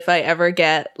if I ever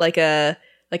get like a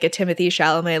Timothée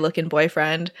Chalamet looking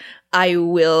boyfriend, I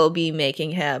will be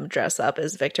making him dress up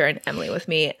as Victor and Emily with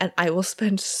me, and I will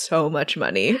spend so much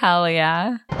money. Hell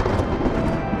yeah.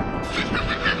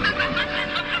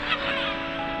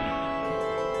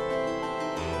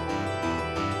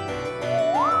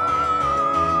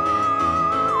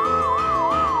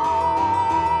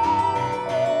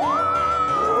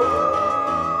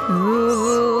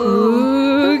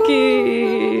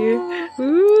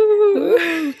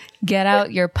 Get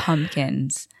out your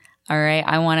pumpkins. All right.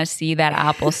 I want to see that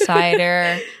apple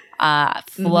cider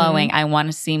flowing. I want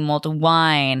to see mulled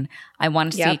wine. I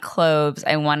want to see cloves.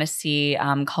 I want to see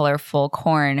colorful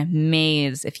corn,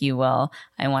 maize, if you will.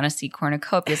 I want to see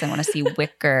cornucopias. I want to see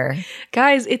wicker.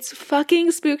 Guys, it's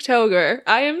fucking Spooktober.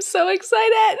 I am so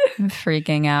excited. I'm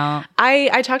freaking out.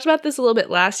 I talked about this a little bit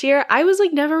last year. I was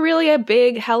like never really a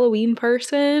big Halloween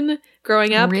person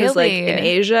growing up because like in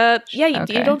Asia, you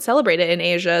don't celebrate it in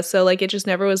Asia. So like it just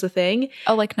never was a thing.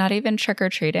 Oh, like not even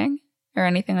trick-or-treating or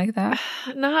anything like that?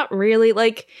 Not really.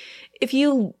 Like if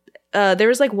you there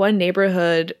was like one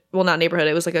neighborhood, well not neighborhood,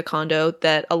 it was like a condo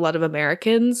that a lot of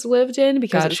Americans lived in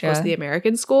because it was close to the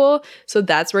American school. So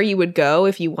that's where you would go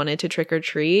if you wanted to trick or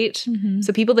treat.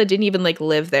 So people that didn't even like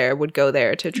live there would go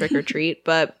there to trick or treat.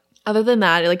 But other than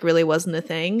that, it like really wasn't a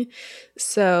thing.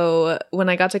 So when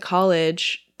I got to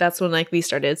college, that's when like we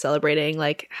started celebrating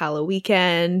like Halloween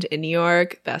weekend in New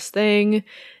York, best thing.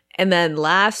 And then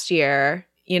last year,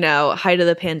 you know, height of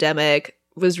the pandemic,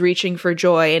 was reaching for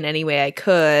joy in any way I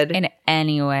could. In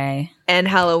any way. And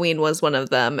Halloween was one of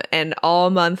them. And all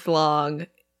month long,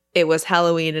 it was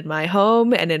Halloween in my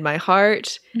home and in my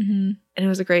heart. And it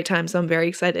was a great time. So I'm very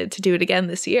excited to do it again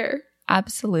this year.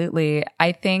 Absolutely.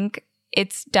 I think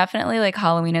it's definitely like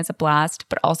Halloween is a blast,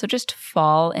 but also just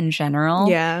fall in general.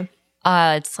 Yeah.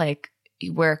 It's like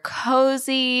we're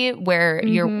cozy,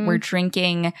 we're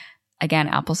drinking, again,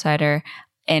 apple cider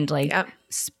and like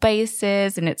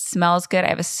spices, and it smells good. I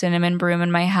have a cinnamon broom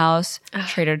in my house.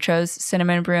 Trader Joe's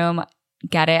cinnamon broom.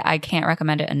 Get it? I can't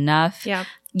recommend it enough. Yeah.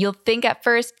 You'll think at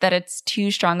first that it's too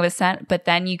strong of a scent, but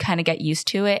then you kind of get used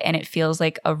to it and it feels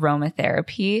like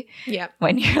aromatherapy. Yeah.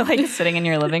 When you're like sitting in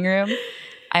your living room.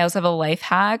 I also have a life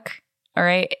hack. All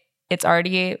right.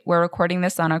 We're recording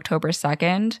this on October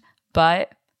 2nd,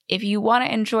 but if you want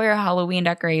to enjoy your Halloween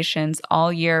decorations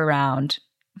all year round,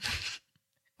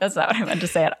 that's not what I meant to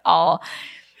say at all.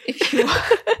 If you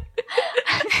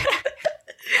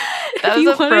that was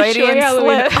a Freudian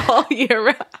slip. All year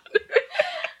round.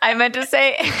 I meant to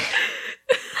say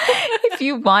if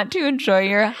you want to enjoy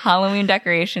your Halloween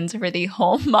decorations for the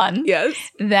whole month,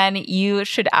 then you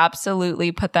should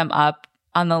absolutely put them up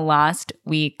on the last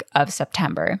week of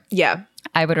September. Yeah.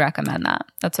 I would recommend that.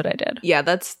 That's what I did. Yeah,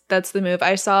 that's the move.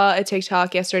 I saw a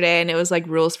TikTok yesterday and it was like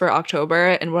rules for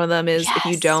October. And one of them is if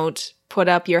you don't put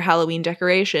up your Halloween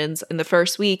decorations in the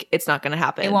first week, it's not going to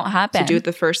happen. It won't happen. So do it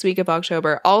the first week of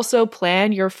October. Also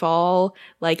plan your fall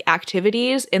like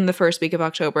activities in the first week of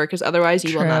October because otherwise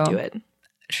you will not do it.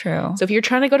 True. So if you're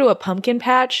trying to go to a pumpkin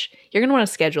patch, you're going to want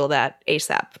to schedule that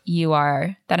ASAP. You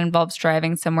are. That involves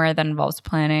driving somewhere. That involves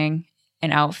planning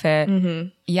an outfit.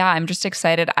 Yeah, I'm just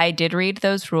excited. I did read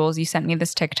those rules. You sent me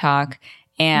this TikTok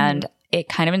and it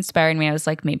kind of inspired me. I was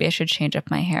like, maybe I should change up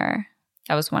my hair.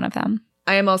 That was one of them.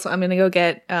 I'm going to go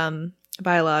get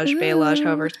balayage,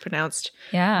 however it's pronounced.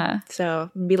 Yeah. So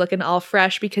I'm going to be looking all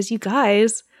fresh because you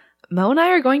guys, Mo and I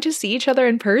are going to see each other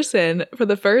in person for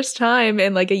the first time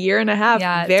in like a year and a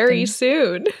half very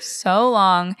soon. So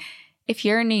long. If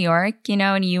you're in New York, you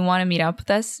know, and you want to meet up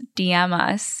with us, DM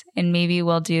us and maybe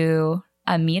we'll do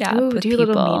a meetup with people.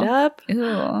 Do a little meetup?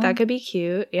 Ooh. That could be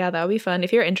cute. Yeah, that would be fun.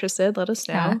 If you're interested, let us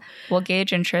know. Yeah. We'll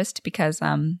gauge interest because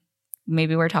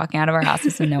maybe we're talking out of our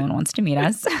houses and no one wants to meet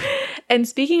us. And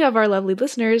speaking of our lovely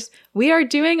listeners, we are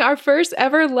doing our first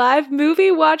ever live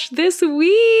movie watch this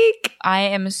week. I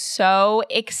am so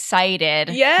excited.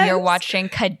 Yes. You're watching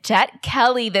Cadet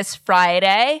Kelly this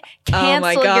Friday.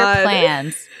 Cancel your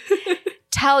plans.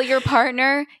 Tell your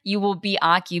partner you will be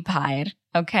occupied.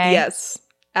 Okay? Yes.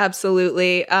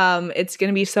 Absolutely. It's going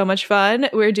to be so much fun.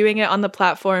 We're doing it on the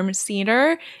platform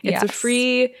Scener. It's a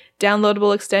free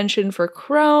downloadable extension for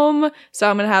Chrome. So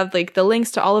I'm going to have like the links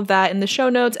to all of that in the show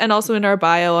notes and also in our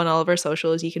bio on all of our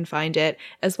socials. You can find it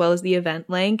as well as the event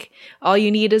link. All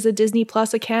you need is a Disney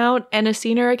Plus account and a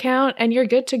Scener account and you're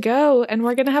good to go. And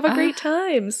we're going to have a great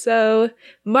time. So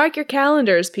mark your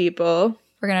calendars, people.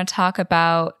 We're going to talk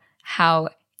about how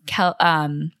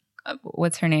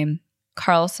what's her name?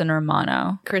 Carlson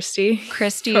Romano. Christy.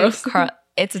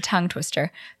 It's a tongue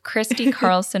twister. Christy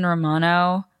Carlson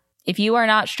Romano. If you are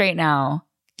not straight now,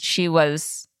 she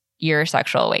was your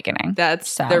sexual awakening.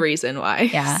 That's the reason why.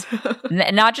 Yeah.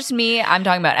 Not just me. I'm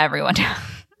talking about everyone.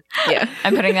 Yeah.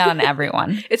 I'm putting that on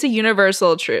everyone. It's a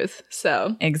universal truth.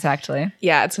 So exactly.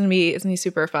 Yeah, it's gonna be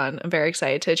super fun. I'm very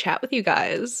excited to chat with you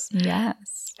guys.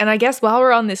 Yes. And I guess while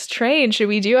we're on this train, should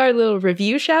we do our little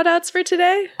review shout outs for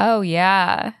today? Oh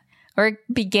yeah. We're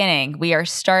beginning. We are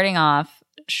starting off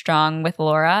strong with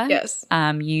Laura. Yes.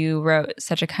 You wrote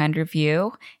such a kind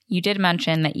review. You did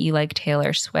mention that you like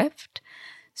Taylor Swift.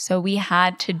 So we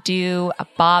had to do a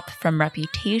bop from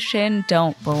Reputation.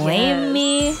 Don't blame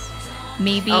me.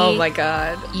 Maybe oh my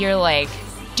God. You're like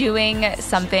doing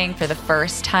something for the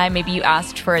first time. Maybe you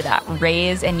asked for that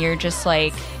raise and you're just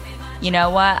like, you know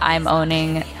what? I'm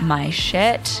owning my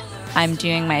shit. I'm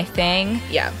doing my thing.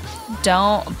 Yeah.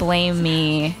 Don't blame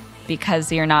me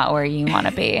because you're not where you want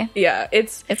to be. Yeah.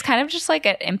 It's kind of just like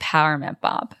an empowerment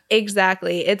bop.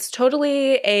 Exactly. It's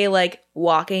totally a like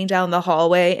walking down the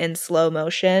hallway in slow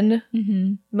motion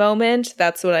moment.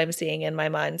 That's what I'm seeing in my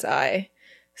mind's eye.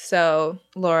 So,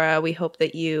 Laura, we hope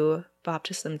that you bop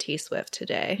to some T-Swift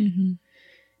today.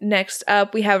 Next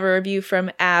up, we have a review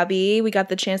from Abby. We got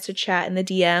the chance to chat in the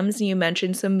DMs, and you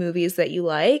mentioned some movies that you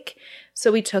like.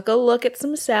 So we took a look at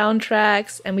some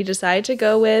soundtracks, and we decided to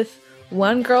go with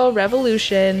One Girl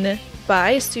Revolution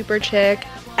by Superchick,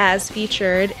 as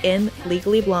featured in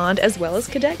Legally Blonde, as well as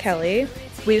Cadet Kelly.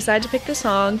 We decided to pick the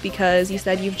song because you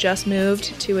said you've just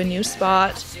moved to a new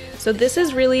spot. So this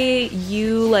is really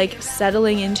you like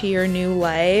settling into your new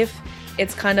life.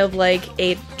 It's kind of like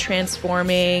a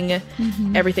transforming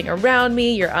everything around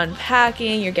me. You're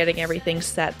unpacking, you're getting everything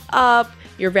set up.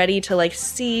 You're ready to like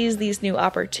seize these new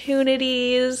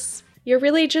opportunities. You're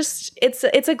really just, it's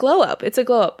a glow up. It's a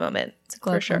glow up moment. It's a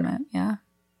glow up moment, yeah.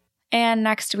 And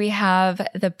next we have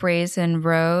The Brazen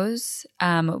Rose.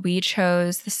 We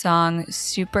chose the song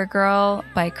Supergirl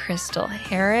by Crystal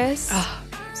Harris. Oh,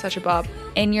 such a bop.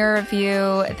 In your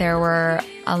review, there were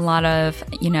a lot of,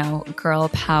 girl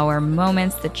power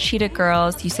moments. The Cheetah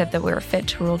Girls. You said that we were fit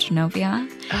to rule Genovia.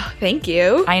 Oh, thank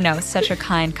you. I know, such a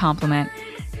kind compliment.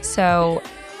 So,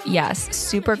 yes,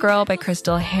 Supergirl by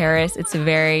Crystal Harris. It's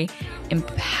very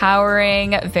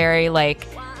empowering, very like,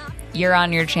 you're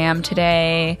on your jam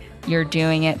today. You're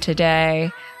doing it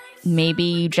today. Maybe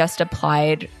you just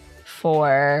applied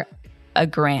for a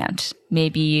grant.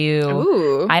 Maybe you,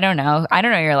 Ooh. I don't know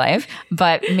your life,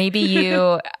 but maybe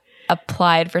you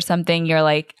applied for something. You're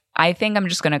like, I think I'm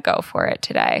just going to go for it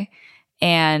today.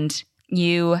 And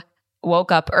you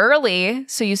woke up early,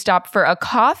 so you stopped for a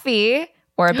coffee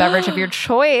or a beverage of your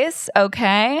choice,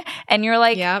 okay? And you're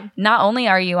like, Not only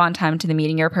are you on time to the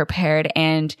meeting, you're prepared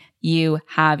and you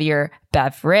have your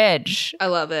beverage. I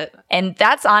love it. And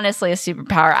that's honestly a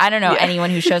superpower. I don't know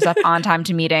anyone who shows up on time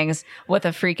to meetings with a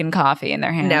freaking coffee in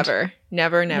their hand. Never. It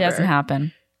doesn't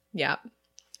happen. Yeah.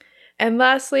 And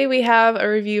lastly, we have a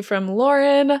review from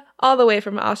Lauren, all the way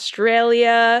from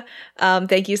Australia.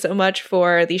 Thank you so much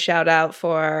for the shout out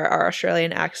for our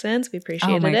Australian accents. We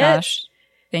appreciated it. Oh my gosh.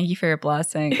 Thank you for your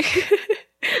blessing.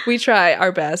 We try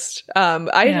our best.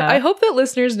 I hope that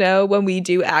listeners know when we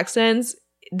do accents,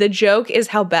 the joke is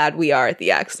how bad we are at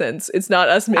the accents. It's not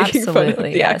us making fun of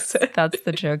the accent. That's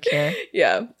the joke here.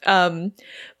 Yeah.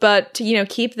 But to,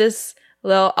 keep this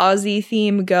little Aussie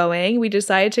theme going, we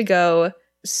decided to go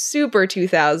super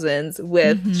 2000s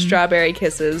with Strawberry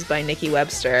Kisses by Nikki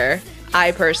Webster.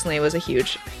 I personally was a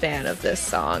huge fan of this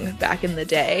song back in the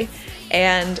day.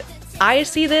 And I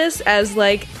see this as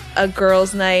like a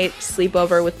girls' night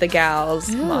sleepover with the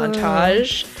gals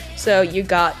montage. So you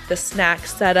got the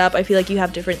snacks set up. I feel like you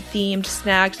have different themed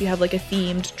snacks. You have like a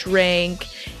themed drink.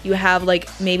 You have like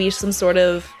maybe some sort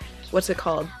of, what's it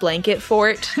called? Blanket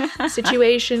fort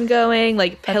situation going.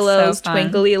 Like pillows, so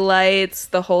twinkly lights,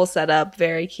 the whole setup.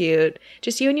 Very cute.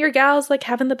 Just you and your gals like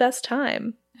having the best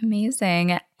time.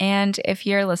 Amazing. And if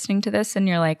you're listening to this and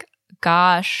you're like,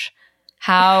 gosh,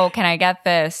 how can I get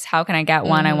this? How can I get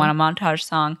one? I want a montage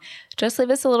song. Just leave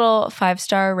us a little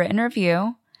 5-star written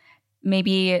review.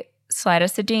 Maybe slide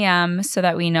us a DM so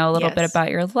that we know a little bit about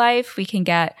your life. We can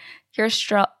get your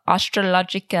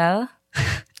astrological,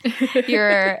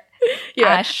 your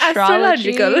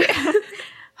astrological.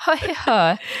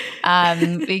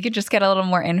 We could just get a little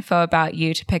more info about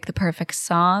you to pick the perfect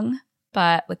song.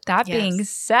 But with that being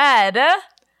said,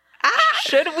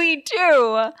 should we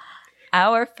do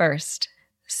our first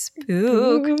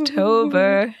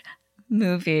Spooktober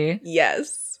movie?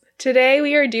 Yes. Today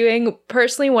we are doing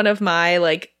personally one of my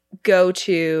like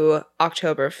go-to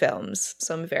October films,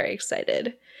 so I'm very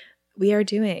excited. We are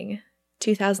doing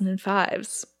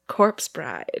 2005's Corpse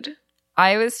Bride.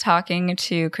 I was talking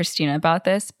to Christina about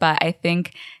this, but I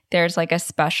think there's like a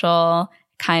special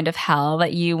kind of hell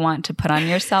that you want to put on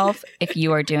yourself if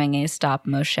you are doing a stop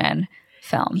motion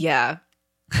film. Yeah.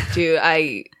 Dude,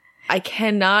 I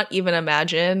cannot even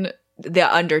imagine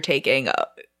the undertaking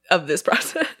of this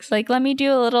process. Like, let me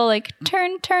do a little like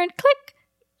turn, click,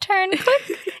 turn,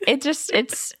 click.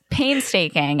 It's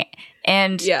painstaking.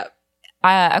 And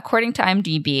according to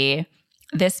IMDb,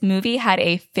 this movie had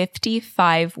a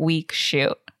 55-week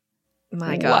shoot.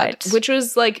 My God. What? Which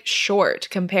was like short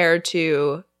compared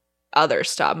to other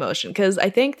stop motion. Because I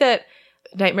think that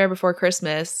Nightmare Before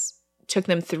Christmas took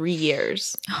them 3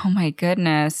 years. Oh my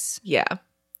goodness. Yeah.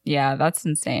 Yeah, that's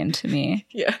insane to me.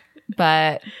 Yeah.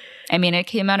 But I mean, it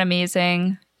came out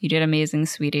amazing. You did amazing,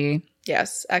 sweetie.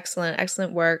 Yes,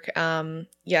 excellent work.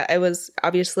 It was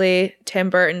obviously Tim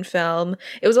Burton film.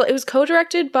 It was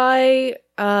co-directed by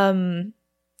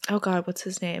oh God, what's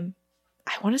his name?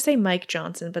 I want to say Mike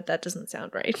Johnson, but that doesn't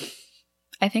sound right.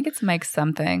 I think it's Mike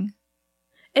something.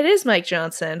 It is Mike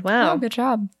Johnson. Wow. Oh, good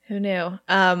job. Who knew?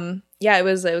 It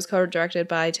was co-directed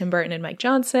by Tim Burton and Mike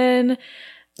Johnson.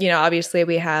 You know, obviously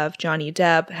we have Johnny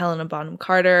Depp, Helena Bonham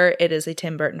Carter. It is a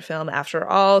Tim Burton film after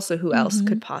all, so who else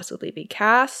could possibly be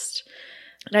cast?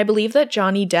 And I believe that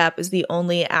Johnny Depp is the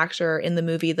only actor in the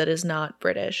movie that is not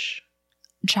British.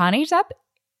 Johnny Depp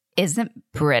isn't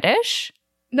British?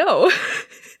 No.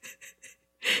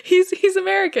 He's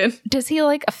American. Does he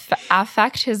like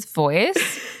affect his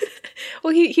voice?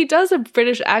 Well, he does a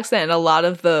British accent in a lot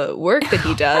of the work that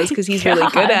he does because he's really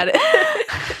good at it.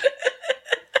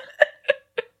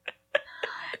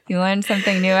 You learn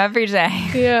something new every day.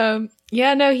 Yeah.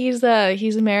 Yeah, no, he's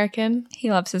American. He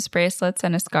loves his bracelets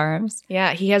and his scarves.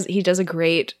 Yeah, he does a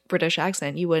great British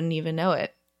accent. You wouldn't even know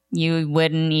it. You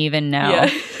wouldn't even know. Yeah.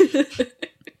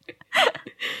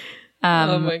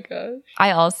 Oh my gosh. I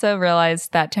also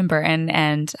realized that Tim Burton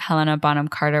and Helena Bonham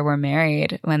Carter were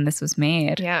married when this was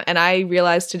made. Yeah, and I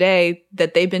realized today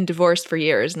that they've been divorced for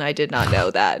years, and I did not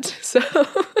know that. So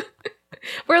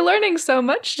we're learning so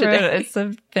much today. It's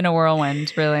been a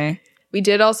whirlwind, really. We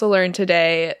did also learn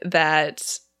today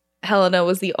that Helena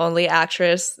was the only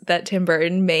actress that Tim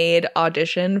Burton made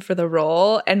audition for the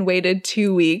role and waited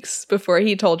 2 weeks before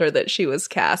he told her that she was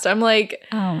cast. I'm like,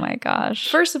 oh my gosh.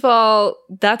 First of all,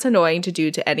 that's annoying to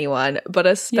do to anyone, but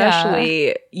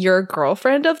especially your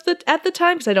girlfriend at the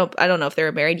time, because I don't know if they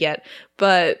were married yet,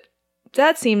 but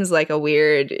that seems like a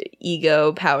weird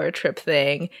ego power trip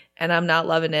thing, and I'm not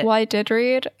loving it. Well, I did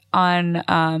read on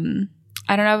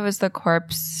I don't know if it was the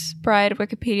Corpse Bride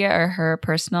Wikipedia or her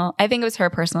personal. I think it was her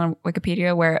personal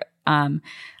Wikipedia where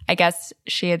I guess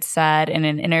she had said in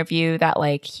an interview that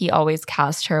like he always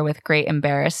cast her with great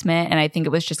embarrassment. And I think it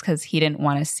was just because he didn't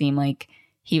want to seem like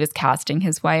he was casting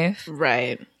his wife.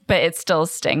 Right. But it still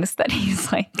stinks that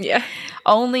he's like,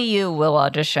 only you will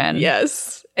audition.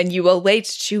 Yes. And you will wait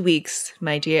 2 weeks,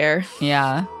 my dear.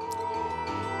 Yeah.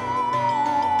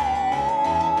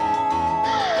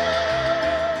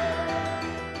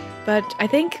 But I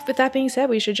think with that being said,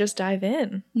 we should just dive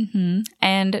in. Mm-hmm.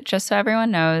 And just so everyone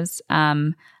knows,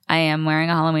 I am wearing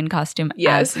a Halloween costume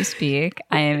as we speak.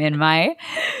 I am in my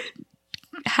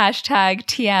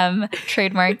 #TM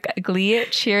trademark Glee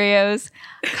Cheerios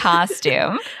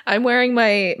costume. I'm wearing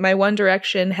my One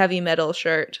Direction heavy metal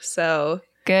shirt. So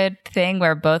good thing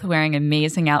we're both wearing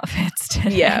amazing outfits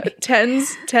today. Yeah,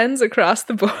 tens across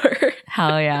the board.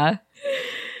 Hell yeah.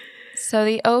 So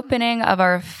the opening of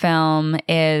our film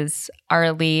is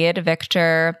our lead,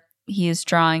 Victor. He's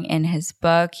drawing in his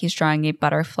book. He's drawing a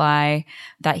butterfly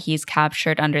that he's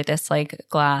captured under this like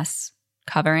glass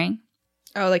covering.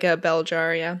 Oh, like a bell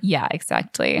jar, yeah. Yeah,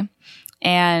 exactly.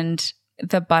 And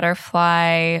the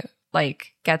butterfly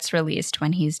like gets released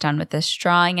when he's done with this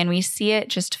drawing, and we see it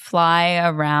just fly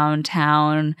around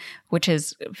town, which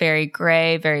is very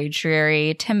gray, very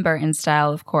dreary, Tim Burton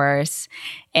style, of course.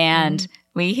 And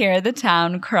we hear the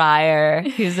town crier,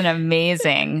 who's an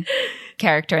amazing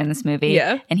character in this movie.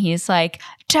 Yeah. And he's like,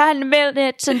 10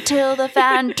 minutes until the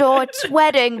Van Dort's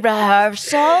wedding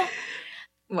rehearsal.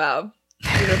 Wow.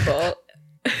 Beautiful.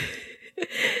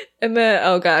 And then,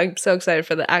 oh God, I'm so excited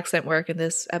for the accent work in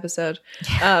this episode.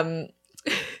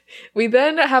 We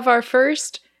then have our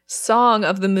first song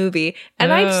of the movie.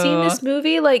 And I've seen this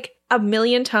movie like a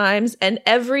million times, and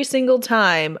every single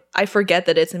time I forget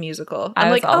that it's a musical. I'm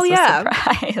like, oh yeah.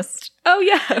 Surprised. Oh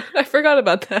yeah, I forgot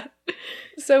about that.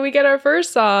 So we get our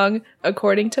first song,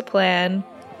 According to Plan.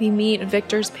 We meet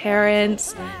Victor's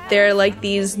parents. They're like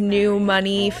these new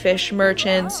money fish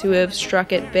merchants who have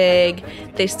struck it big.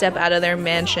 They step out of their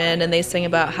mansion and they sing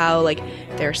about how like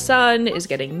their son is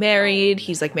getting married.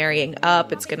 He's like marrying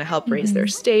up. It's going to help raise their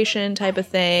station type of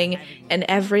thing. And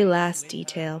every last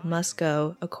detail must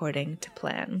go according to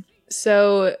plan.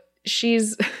 So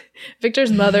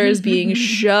Victor's mother is being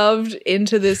shoved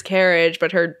into this carriage,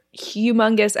 but her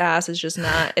humongous ass is just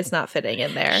it's not fitting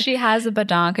in there. She has a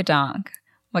badonkadonk.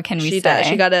 What can we say?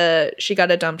 Does. She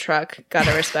got a dump truck.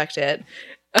 Gotta respect it.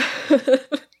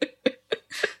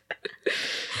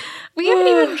 We haven't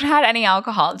even had any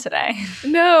alcohol today.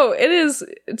 No, it is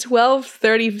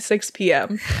 12:36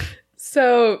 p.m.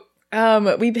 So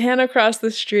we pan across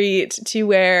the street to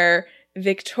where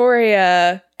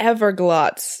Victoria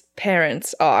Everglot's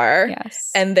parents are.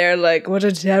 Yes. And they're like, what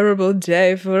a terrible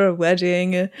day for a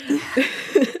wedding.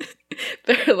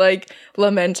 They're like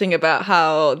lamenting about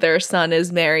how their son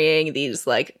is marrying these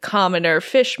like commoner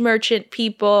fish merchant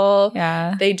people.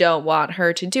 Yeah. They don't want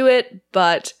her to do it,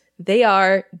 but they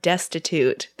are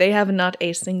destitute. They have not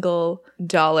a single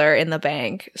dollar in the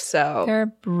bank. So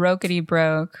they're brokety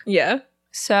broke. Yeah.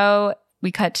 So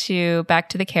we cut back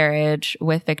to the carriage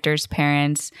with Victor's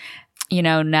parents. You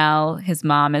know, Nell, his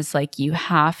mom, is like, you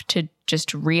have to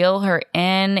just reel her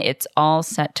in. It's all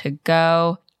set to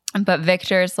go. But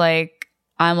Victor's like,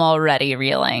 I'm already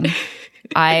reeling.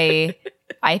 I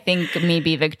think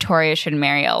maybe Victoria should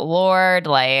marry a lord.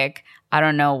 Like, I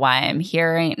don't know why I'm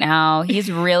here right now.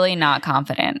 He's really not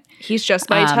confident. He's just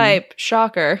my type.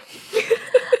 Shocker.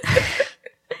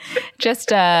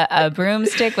 Just a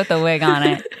broomstick with a wig on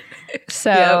it.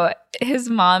 So his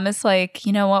mom is like,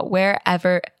 you know what? We're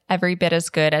every bit as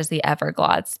good as the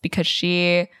Everglots, because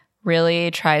she really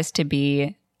tries to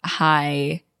be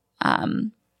high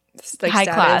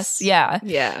class. Yeah.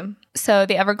 Yeah. So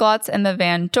the Everglots and the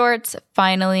Van Dorts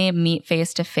finally meet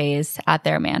face to face at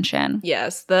their mansion.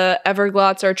 Yes. The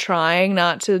Everglots are trying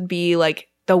not to be like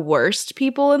the worst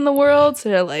people in the world. So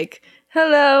they're like,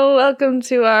 hello, welcome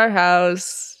to our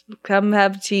house. Come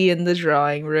have tea in the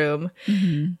drawing room.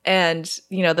 Mm-hmm. And,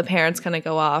 you know, the parents kind of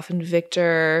go off and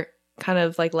Victor kind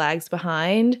of like lags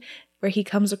behind, where he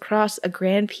comes across a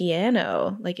grand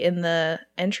piano like in the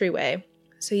entryway.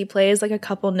 So he plays like a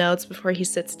couple notes before he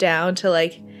sits down to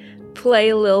like play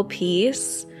a little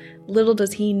piece. Little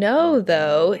does he know,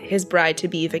 though, his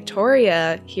bride-to-be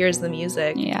Victoria hears the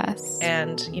music. Yes.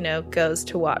 And, you know, goes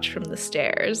to watch from the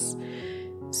stairs.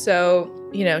 So,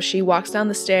 you know, she walks down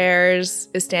the stairs,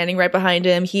 is standing right behind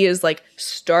him. He is like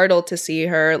startled to see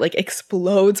her, like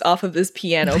explodes off of this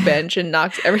piano bench and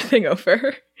knocks everything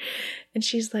over. And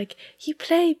she's like, you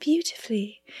play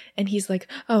beautifully. And he's like,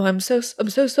 oh, I'm so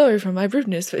sorry for my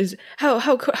rudeness.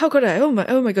 How could I? Oh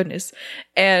my goodness.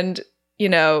 And, you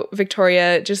know,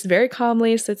 Victoria just very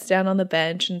calmly sits down on the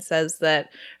bench and says that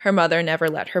her mother never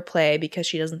let her play because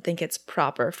she doesn't think it's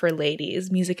proper for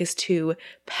ladies. Music is too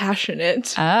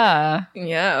passionate. Ah.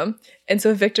 Yeah. And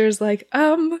so Victor's like,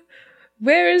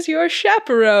 where is your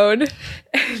chaperone?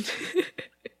 And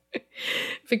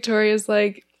Victoria's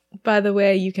like, by the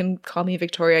way, you can call me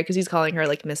Victoria, because he's calling her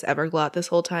like Miss Everglot this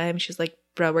whole time. She's like,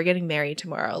 bro, we're getting married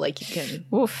tomorrow. Like,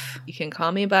 you can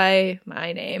call me by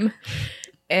my name.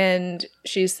 And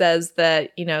she says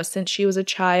that, you know, since she was a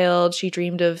child, she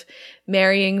dreamed of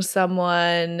marrying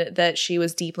someone that she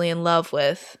was deeply in love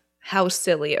with. How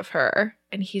silly of her.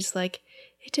 And he's like,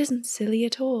 it isn't silly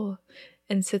at all.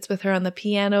 And sits with her on the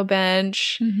piano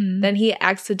bench. Mm-hmm. Then he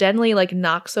accidentally like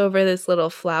knocks over this little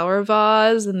flower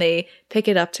vase, and they pick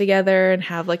it up together and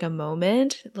have like a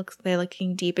moment. They're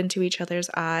looking deep into each other's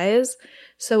eyes.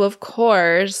 So of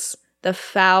course, the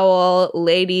foul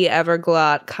Lady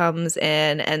Everglot comes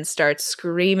in and starts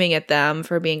screaming at them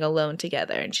for being alone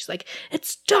together. And she's like,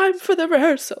 it's time for the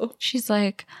rehearsal. She's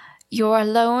like, you're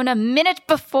alone a minute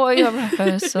before your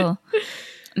rehearsal.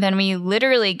 Then we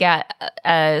literally get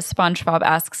a SpongeBob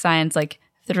Ask Science like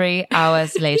 3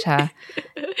 hours later.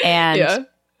 And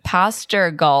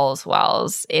Pastor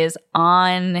Gallswells is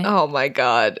on oh my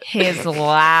God, his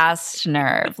last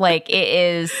nerve. Like, it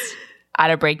is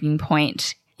at a breaking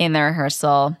point in the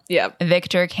rehearsal. Yeah.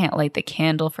 Victor can't light the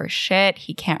candle for shit.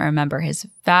 He can't remember his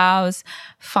vows.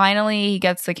 Finally, he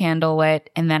gets the candle lit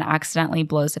and then accidentally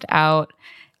blows it out.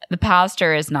 The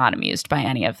pastor is not amused by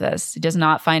any of this. He does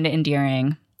not find it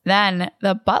endearing. Then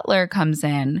the butler comes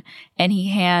in and he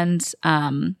hands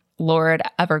Lord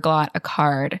Everglot a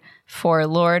card for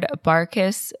Lord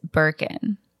Barkis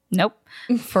Birkin. Nope.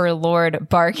 For Lord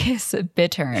Barkis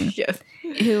Bittern. Yes.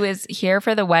 Who is here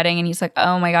for the wedding. And he's like,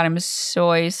 oh my God, I'm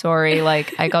so sorry.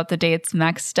 Like, I got the dates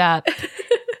mixed up.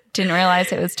 Didn't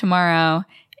realize it was tomorrow.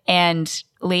 And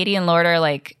Lady and Lord are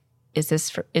like, is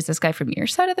this guy from your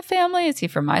side of the family? Is he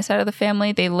from my side of the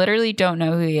family? They literally don't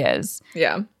know who he is.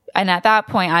 Yeah. And at that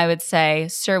point, I would say,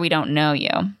 sir, we don't know you.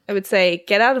 I would say,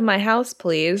 get out of my house,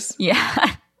 please.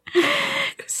 Yeah.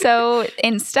 So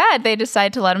instead, they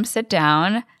decide to let him sit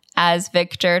down as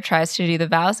Victor tries to do the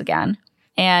vows again.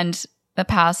 And the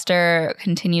pastor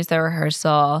continues the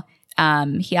rehearsal.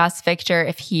 He asks Victor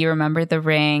if he remembered the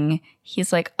ring.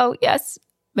 He's like, oh, yes.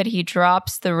 But he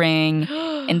drops the ring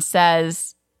and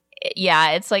says,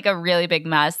 yeah, it's like a really big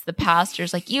mess. The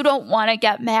pastor's like, you don't want to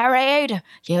get married.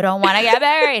 You don't want to get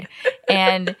married.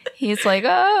 And he's like,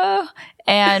 oh.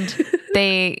 And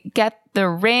they get the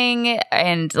ring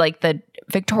and like the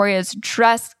Victoria's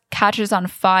dress catches on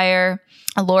fire.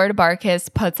 Lord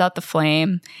Barkis puts out the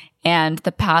flame. And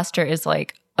the pastor is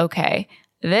like, okay,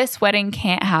 this wedding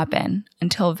can't happen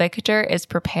until Victor is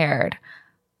prepared.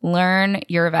 Learn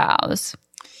your vows.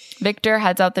 Victor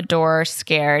heads out the door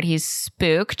scared. He's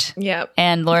spooked. Yep.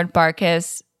 And Lord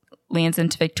Barkis leans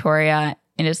into Victoria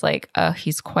and is like, oh,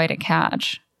 he's quite a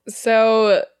catch.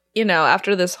 So,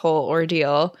 after this whole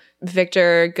ordeal,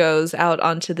 Victor goes out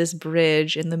onto this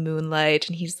bridge in the moonlight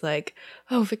and he's like,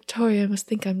 oh, Victoria must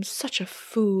think I'm such a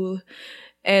fool.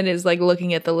 And is like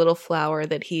looking at the little flower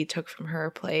that he took from her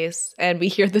place. And we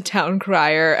hear the town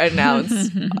crier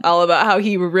announce all about how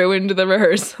he ruined the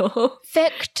rehearsal.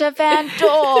 Victor Van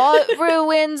Dor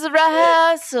ruins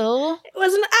rehearsal. It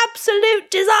was an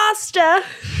absolute disaster.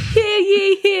 Hear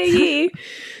ye, hear ye.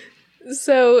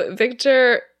 So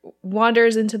Victor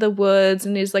wanders into the woods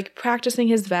and he's like practicing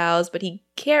his vows, but he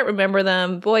can't remember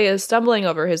them. Boy is stumbling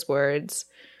over his words.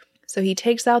 So he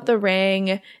takes out the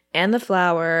ring and the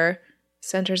flower,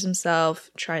 centers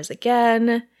himself, tries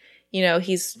again.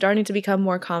 He's starting to become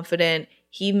more confident.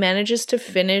 He manages to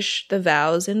finish the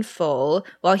vows in full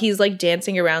while he's like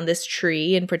dancing around this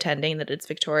tree and pretending that it's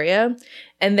Victoria.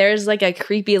 And there's like a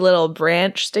creepy little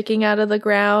branch sticking out of the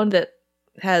ground that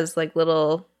has like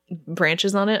little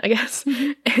branches on it, I guess.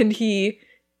 And he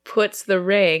puts the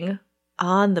ring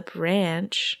on the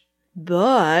branch,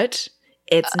 but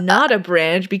it's not a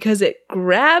branch because it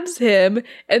grabs him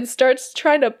and starts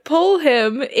trying to pull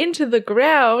him into the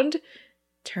ground.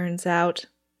 Turns out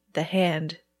the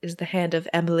hand is the hand of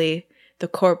Emily, the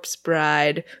corpse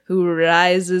bride, who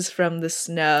rises from the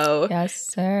snow. Yes,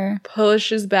 sir.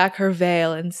 Pushes back her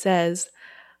veil and says,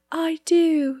 I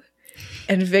do.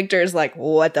 And Victor's like,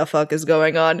 what the fuck is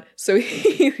going on? So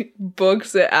he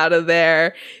books it out of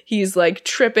there. He's like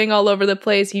tripping all over the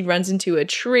place. He runs into a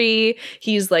tree.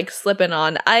 He's like slipping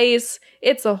on ice.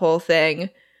 It's a whole thing.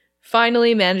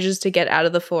 Finally manages to get out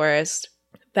of the forest,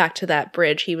 back to that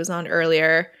bridge he was on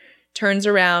earlier. Turns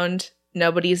around.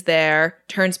 Nobody's there.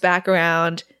 Turns back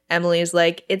around. Emily's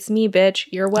like, it's me, bitch,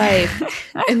 your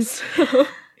wife. And so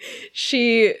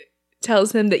she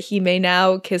tells him that he may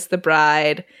now kiss the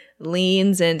bride,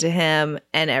 leans into him,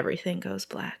 and everything goes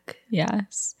black.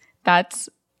 Yes. That's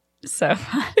so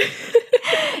fun.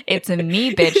 It's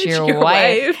me, bitch, your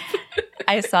wife.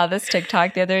 I saw this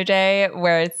TikTok the other day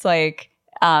where it's like,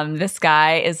 this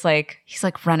guy is like, he's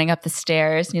like running up the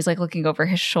stairs and he's like looking over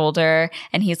his shoulder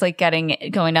and he's like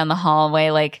going down the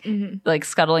hallway, like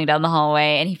scuttling down the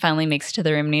hallway, and he finally makes it to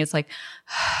the room and he's like,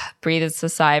 breathes a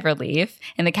sigh of relief.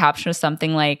 And the caption was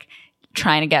something like,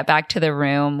 trying to get back to the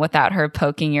room without her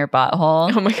poking your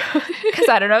butthole. Oh my God. Because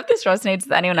I don't know if this resonates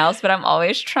with anyone else, but I'm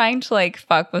always trying to like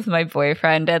fuck with my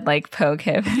boyfriend and like poke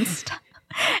him and stuff.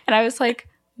 And I was like,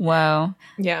 whoa.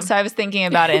 Yeah. So I was thinking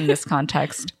about it in this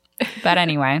context. But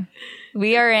anyway,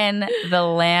 we are in the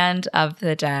land of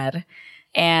the dead.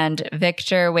 And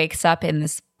Victor wakes up in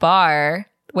this bar,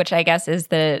 which I guess is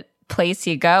the place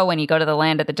you go when you go to the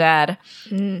land of the dead.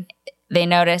 Mm. They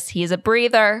notice he's a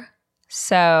breather.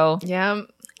 So yeah,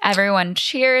 everyone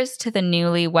cheers to the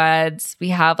newlyweds. We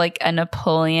have like a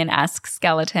Napoleon-esque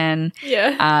skeleton,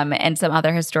 and some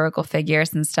other historical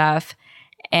figures and stuff.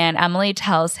 And Emily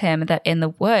tells him that in the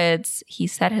woods, he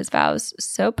said his vows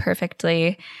so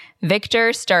perfectly.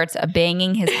 Victor starts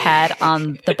banging his head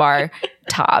on the bar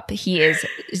top. He's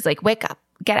like, wake up,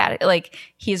 get at it. Like,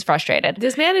 he's frustrated.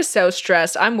 This man is so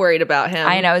stressed. I'm worried about him.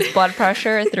 I know, his blood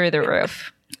pressure through the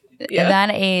roof. Yeah. And then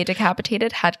a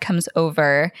decapitated head comes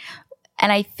over,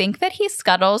 and I think that he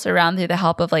scuttles around through the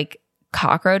help of like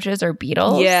cockroaches or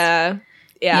beetles. Yeah.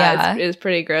 It's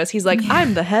pretty gross. He's like,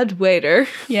 I'm the head waiter.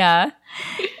 Yeah.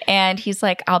 And he's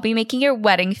like, I'll be making your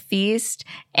wedding feast.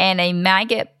 And a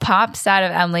maggot pops out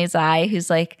of Emily's eye who's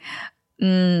like,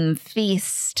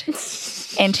 feast.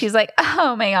 And she's like,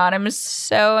 oh my God, I'm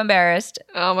so embarrassed.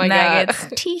 Oh my Maggots.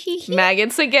 God.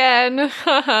 Maggots again.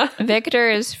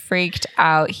 Victor is freaked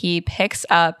out. He picks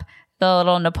up the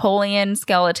little Napoleon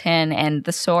skeleton and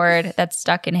the sword that's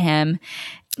stuck in him.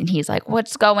 And he's like,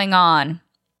 what's going on?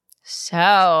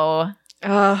 So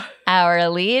our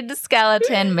lead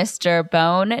skeleton, Mr.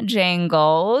 Bone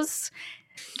Jangles,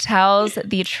 tells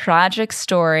the tragic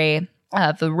story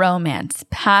of romance,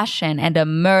 passion, and a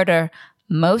murder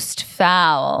most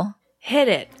foul. Hit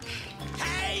it.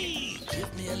 Hey,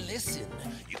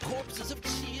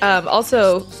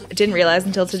 Also, didn't realize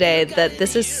until today that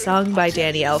this is sung by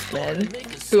Danny Elfman,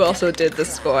 who also did the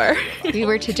score. We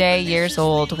were today years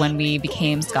old when we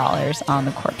became scholars on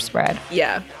the corpse bread.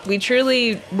 Yeah, we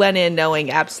truly went in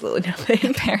knowing absolutely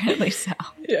nothing. Apparently so.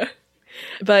 Yeah.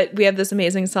 But we have this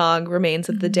amazing song, Remains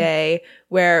of the Day,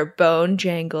 where Bone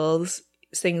Jangles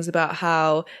sings about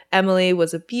how Emily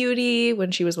was a beauty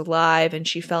when she was alive and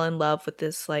she fell in love with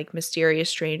this like mysterious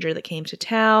stranger that came to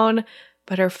town,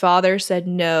 but her father said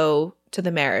no to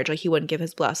the marriage, like he wouldn't give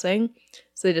his blessing.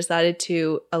 So they decided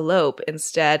to elope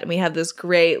instead. And we have this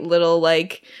great little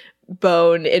like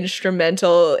Bone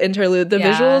instrumental interlude. The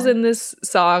visuals in this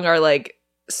song are like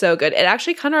so good. It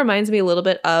actually kind of reminds me a little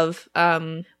bit of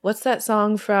what's that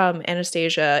song from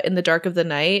Anastasia, In the Dark of the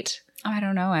Night? Oh, I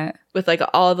don't know it. With like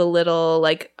all the little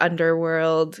like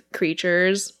underworld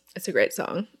creatures. It's a great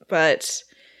song. But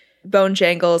Bone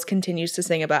Jangles continues to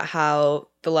sing about how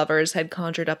the lovers had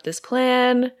conjured up this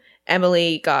plan.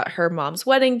 Emily got her mom's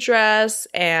wedding dress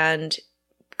and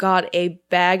got a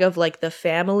bag of like the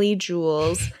family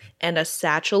jewels and a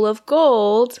satchel of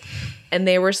gold. And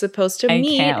they were supposed to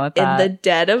meet in the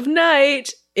dead of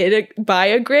night by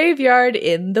a graveyard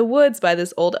in the woods by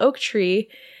this old oak tree.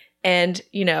 And,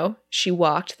 you know, she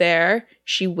walked there.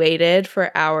 She waited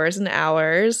for hours and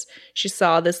hours. She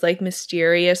saw this like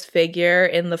mysterious figure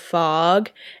in the fog.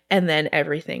 And then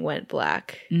everything went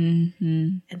black.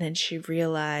 Mm-hmm. And then she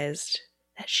realized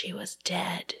that she was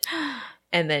dead.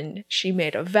 And then she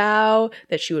made a vow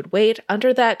that she would wait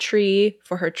under that tree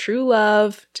for her true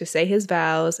love to say his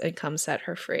vows and come set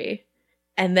her free.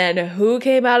 And then who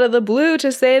came out of the blue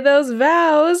to say those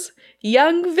vows?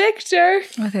 Young Victor.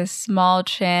 With his small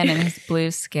chin and his blue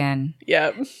skin.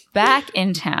 Yep. Back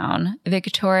in town,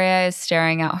 Victoria is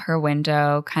staring out her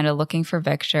window, kind of looking for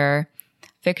Victor.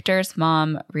 Victor's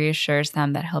mom reassures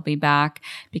them that he'll be back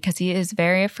because he is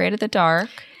very afraid of the dark.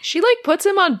 She like puts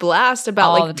him on blast about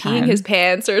all like peeing his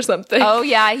pants or something. Oh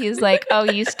yeah, he's like,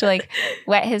 he used to like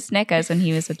wet his knickers when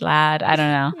he was a lad. I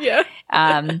don't know.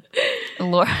 Yeah.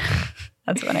 Lord,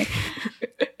 that's funny.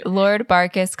 Lord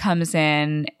Barkis comes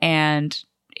in and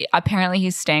apparently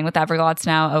he's staying with Everglots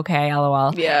now. Okay,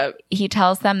 lol. Yeah. He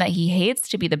tells them that he hates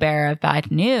to be the bearer of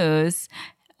bad news.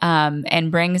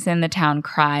 And brings in the town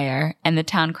crier. And the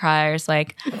town crier's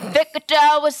like, Victor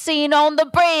was seen on the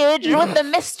bridge with the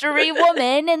mystery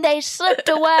woman and they slipped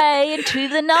away into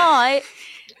the night.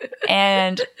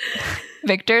 And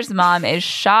Victor's mom is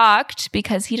shocked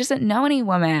because he doesn't know any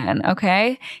woman,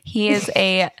 okay? He is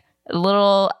a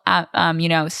little,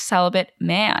 celibate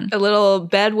man. A little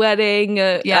bedwetting,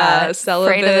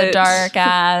 celibate. Afraid of the dark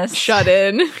ass. Shut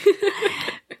in.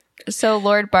 So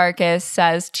Lord Barkis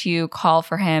says to call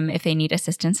for him if they need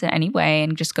assistance in any way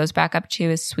and just goes back up to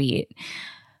his suite.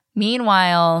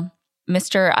 Meanwhile,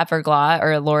 Mr. Everglot,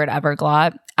 or Lord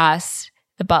Everglot, asks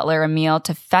the butler Emil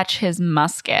to fetch his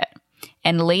musket.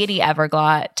 And Lady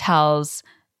Everglot tells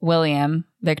William,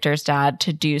 Victor's dad,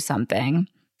 to do something.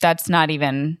 That's not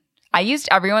even... I used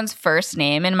everyone's first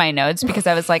name in my notes because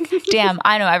I was like, damn,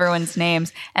 I know everyone's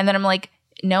names. And then I'm like,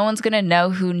 no one's going to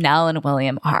know who Nell and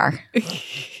William are.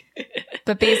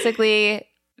 But basically,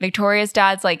 Victoria's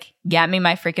dad's like, get me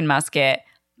my freaking musket.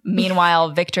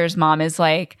 Meanwhile, Victor's mom is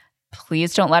like,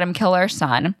 please don't let him kill our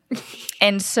son.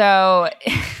 And so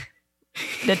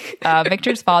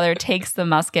Victor's father takes the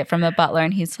musket from the butler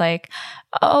and he's like,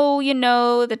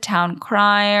 the town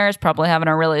crier is probably having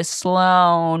a really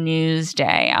slow news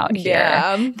day out here.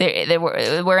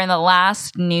 Yeah. We're in the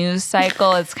last news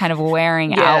cycle. It's kind of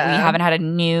wearing out. We haven't had a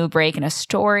new break in a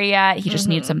story yet. He just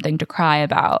needs something to cry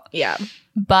about. Yeah.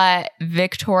 But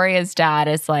Victoria's dad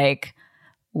is like,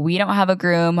 we don't have a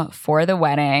groom for the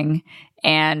wedding.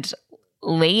 And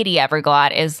Lady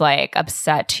Everglot is like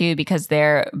upset too because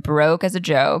they're broke as a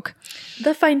joke.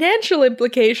 The financial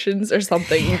implications or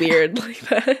something weird like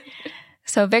that.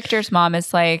 So Victor's mom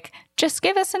is like, just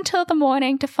give us until the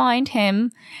morning to find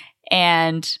him.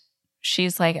 And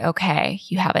she's like, okay,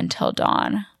 you have until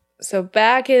dawn. So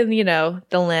back in,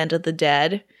 the land of the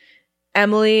dead,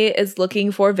 Emily is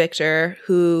looking for Victor,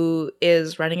 who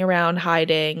is running around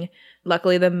hiding.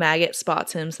 Luckily, the maggot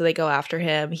spots him, so they go after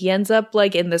him. He ends up,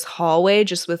 like, in this hallway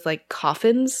just with, like,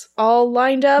 coffins all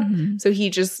lined up. Mm-hmm. So he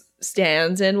just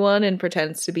stands in one and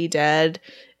pretends to be dead.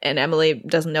 And Emily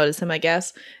doesn't notice him, I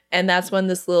guess. And that's when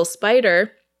this little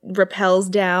spider rappels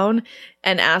down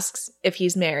and asks if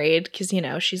he's married because,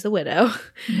 she's a widow.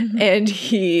 Mm-hmm. And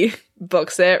he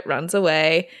books it, runs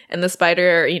away. And the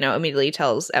spider, immediately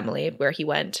tells Emily where he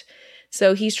went.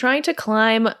 So he's trying to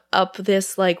climb up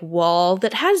this like wall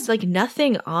that has like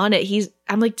nothing on it.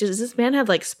 I'm like, does this man have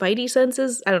like spidey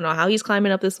senses? I don't know how he's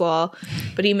climbing up this wall,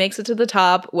 but he makes it to the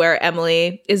top where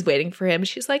Emily is waiting for him.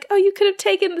 She's like, oh, you could have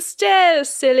taken the stairs,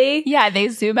 silly. Yeah, they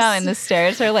zoom out and the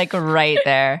stairs are like right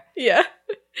there. Yeah.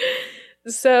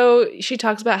 So she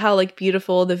talks about how like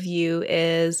beautiful the view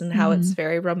is and how it's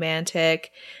very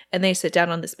romantic. And they sit down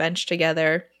on this bench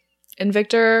together. And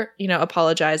Victor,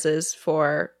 apologizes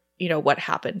for, what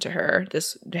happened to her,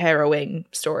 this harrowing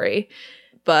story.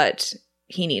 But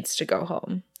he needs to go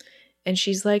home. And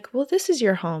she's like, well, this is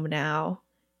your home now.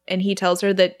 And he tells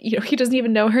her that, he doesn't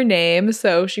even know her name.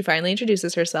 So she finally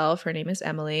introduces herself. Her name is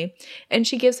Emily. And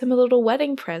she gives him a little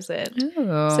wedding present.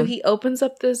 Ooh. So he opens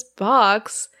up this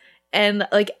box and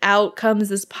like out comes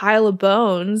this pile of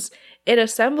bones. It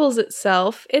assembles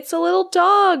itself. It's a little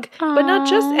dog, Aww. But not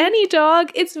just any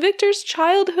dog. It's Victor's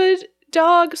childhood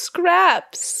dog,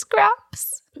 Scraps.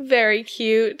 Scraps. Very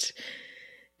cute.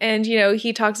 And,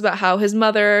 he talks about how his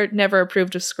mother never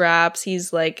approved of Scraps.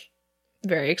 He's like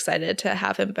very excited to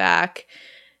have him back.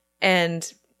 And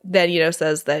then,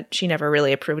 says that she never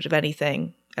really approved of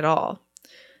anything at all.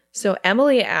 So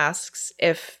Emily asks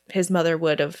if his mother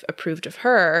would have approved of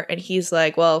her, and he's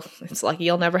like, well, it's lucky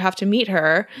you'll never have to meet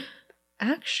her.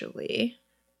 Actually,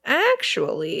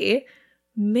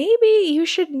 maybe you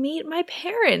should meet my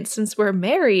parents since we're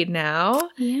married now.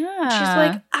 Yeah. She's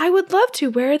like, I would love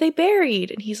to. Where are they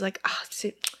buried? And he's like,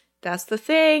 that's the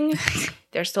thing.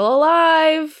 They're still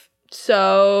alive.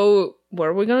 So what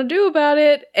are we going to do about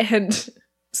it? And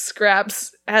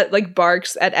Scraps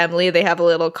barks at Emily. They have a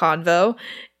little convo.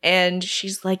 And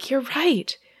she's like, you're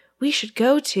right. We should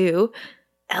go to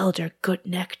Elder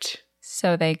Gutnecht.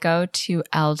 So they go to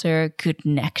Elder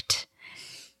Gutnecht.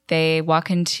 They walk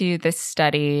into this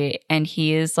study and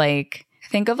he is like,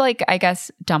 think of like, I guess,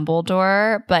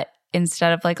 Dumbledore, but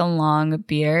instead of like a long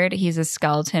beard, he's a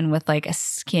skeleton with like a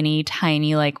skinny,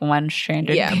 tiny, like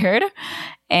one-stranded beard.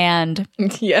 And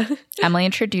Emily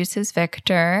introduces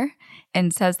Victor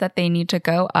and says that they need to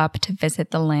go up to visit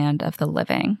the land of the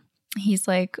living. He's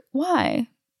like, why?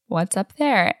 What's up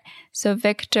there? So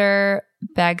Victor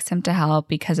begs him to help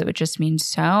because it would just mean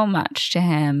so much to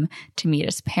him to meet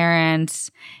his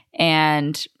parents.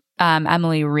 And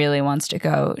Emily really wants to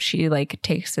go. She like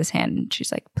takes his hand and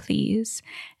she's like, please.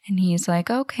 And he's like,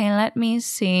 okay, let me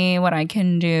see what I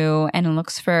can do. And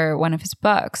looks for one of his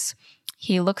books.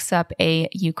 He looks up a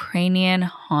Ukrainian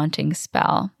haunting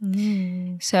spell.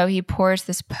 So he pours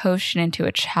this potion into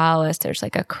a chalice. There's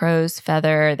like a crow's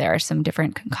feather. There are some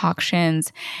different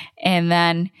concoctions. And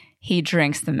then he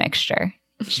drinks the mixture.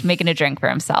 He's making a drink for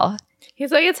himself.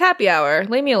 He's like, it's happy hour.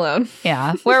 Leave me alone.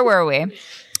 Yeah. Where were we?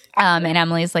 And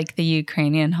Emily's like, the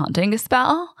Ukrainian haunting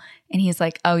spell. And he's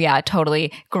like, oh yeah,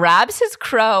 totally. Grabs his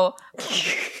crow,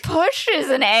 pushes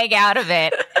an egg out of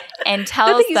it, and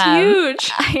tells them, huge.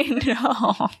 I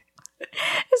know.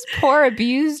 This poor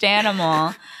abused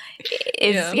animal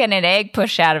is getting an egg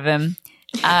pushed out of him.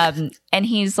 And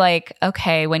he's like,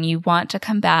 okay, when you want to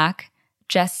come back,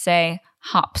 just say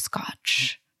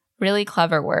hopscotch. Really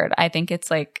clever word. I think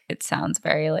it's like, it sounds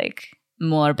very like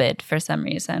morbid for some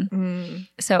reason.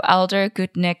 So Elder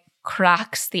Gutnecht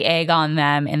cracks the egg on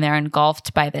them and they're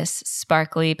engulfed by this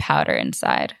sparkly powder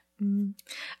inside.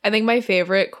 I think my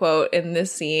favorite quote in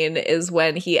this scene is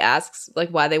when he asks like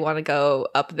why they want to go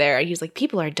up there and he's like,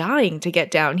 people are dying to get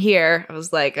down here. I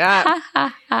was like,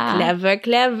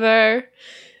 clever.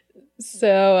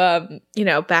 So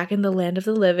back in the land of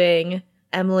the living,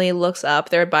 Emily looks up.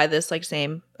 They're by this like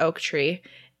same oak tree.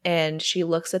 And she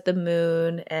looks at the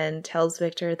moon and tells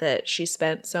Victor that she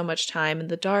spent so much time in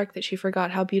the dark that she forgot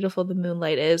how beautiful the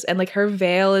moonlight is. And like her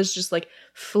veil is just like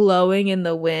flowing in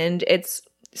the wind. It's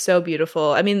so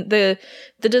beautiful. I mean, the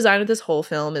design of this whole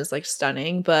film is like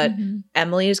stunning, but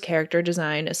Emily's character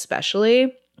design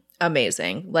especially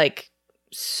amazing. Like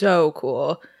so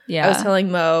cool. Yeah. I was telling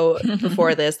Mo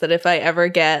before this that if I ever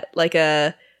get like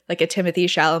a Timothée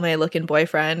Chalamet looking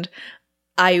boyfriend,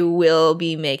 I will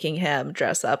be making him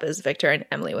dress up as Victor and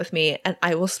Emily with me, and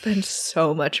I will spend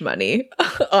so much money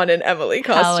on an Emily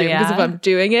costume because if I'm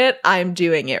doing it, I'm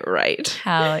doing it right.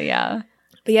 Hell yeah.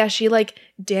 But yeah, she like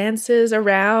dances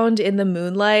around in the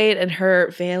moonlight and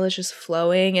her veil is just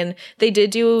flowing, and they did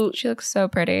do... She looks so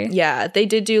pretty. Yeah, they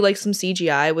did do like some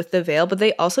CGI with the veil, but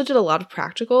they also did a lot of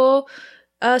practical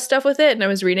stuff with it. And I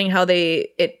was reading how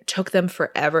it took them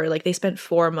forever. Like they spent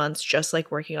 4 months just like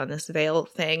working on this veil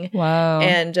thing. Wow.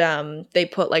 And they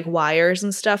put like wires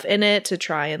and stuff in it to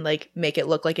try and like make it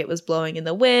look like it was blowing in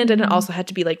the wind. And it also had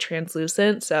to be like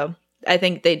translucent. So I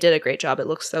think they did a great job. It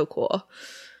looks so cool.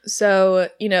 So,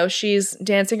 she's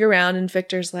dancing around and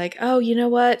Victor's like, oh, you know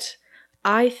what?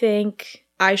 I think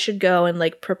I should go and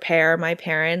like prepare my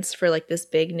parents for like this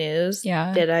big news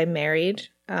that I married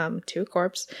to a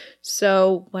corpse.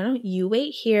 So why don't you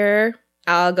wait here?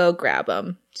 I'll go grab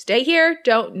them. Stay here.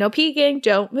 No peeking.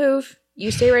 Don't move. You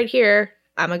stay right here.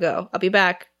 I'ma go. I'll be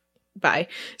back. Bye.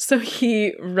 So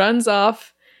he runs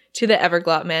off to the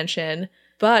Everglot mansion,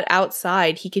 but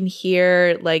outside he can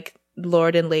hear like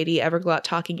Lord and Lady Everglot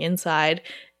talking inside.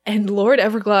 And Lord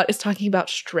Everglot is talking about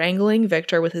strangling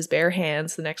Victor with his bare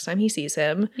hands the next time he sees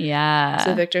him. Yeah.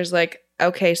 So Victor's like,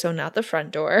 okay, so not the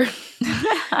front door.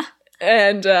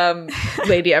 And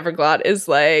Lady Everglot is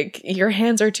like, your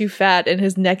hands are too fat and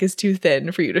his neck is too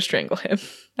thin for you to strangle him.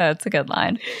 That's a good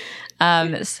line.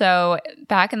 So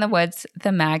back in the woods,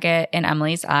 the maggot in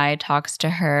Emily's eye talks to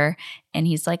her and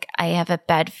he's like, I have a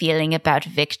bad feeling about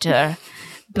Victor.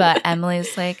 But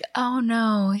Emily's like, oh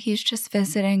no, he's just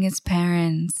visiting his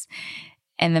parents.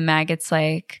 And the maggot's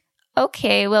like,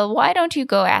 okay, well, why don't you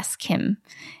go ask him?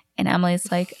 And Emily's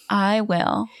like, I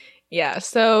will. Yeah,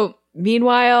 so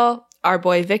meanwhile, our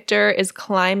boy Victor is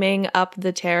climbing up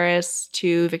the terrace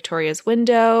to Victoria's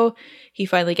window. He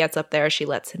finally gets up there. She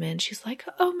lets him in. She's like,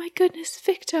 oh my goodness,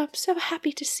 Victor, I'm so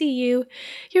happy to see you.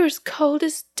 You're as cold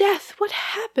as death. What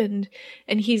happened?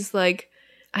 And he's like,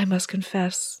 I must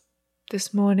confess,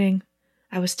 this morning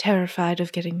I was terrified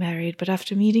of getting married, but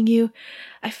after meeting you,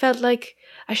 I felt like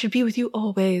I should be with you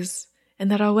always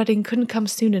and that our wedding couldn't come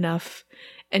soon enough.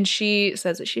 And she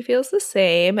says that she feels the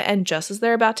same. And just as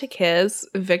they're about to kiss,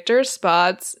 Victor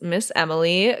spots Miss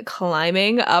Emily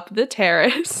climbing up the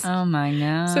terrace. Oh my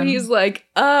God. So he's like,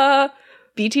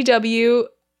 BTW,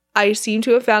 I seem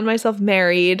to have found myself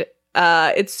married.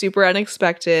 It's super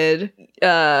unexpected.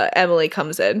 Emily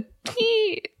comes in.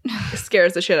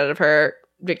 Scares the shit out of her.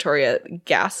 Victoria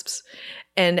gasps.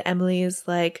 And Emily is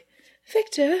like,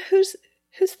 Victor, who's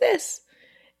this?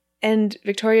 And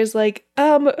Victoria's like,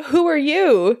 who are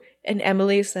you? And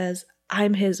Emily says,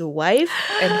 I'm his wife,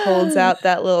 and holds out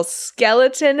that little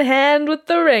skeleton hand with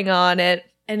the ring on it.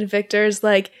 And Victor's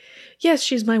like, yes,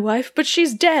 she's my wife, but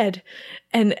she's dead.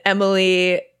 And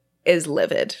Emily is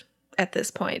livid at this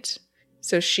point.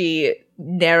 So she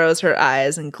narrows her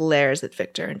eyes and glares at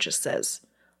Victor and just says,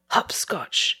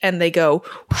 hopscotch. And they go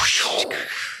whoosh,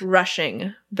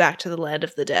 rushing back to the land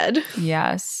of the dead.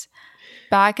 Yes.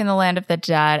 Back in the land of the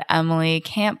dead, Emily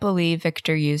can't believe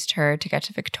Victor used her to get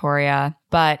to Victoria,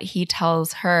 but he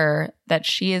tells her that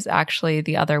she is actually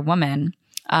the other woman.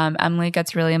 Emily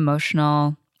gets really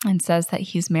emotional and says that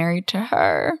he's married to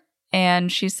her.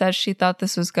 And she says she thought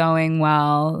this was going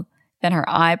well. Then her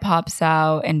eye pops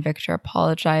out and Victor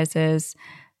apologizes,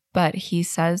 but he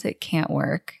says it can't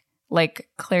work. Like,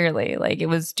 clearly, like it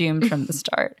was doomed from the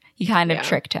start. You kind of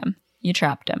tricked him. You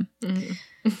trapped him. Mm-hmm.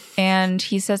 And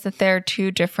he says that they're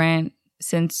two different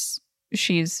since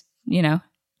she's,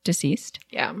 deceased.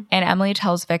 Yeah. And Emily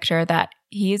tells Victor that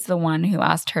he's the one who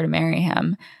asked her to marry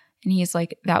him. And he's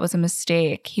like, that was a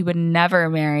mistake. He would never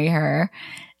marry her.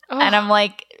 Oh. And I'm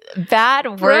like,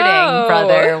 bad wording,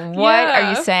 brother. What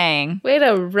are you saying? Way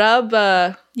to rub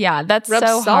that's rub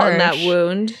so salt harsh. In that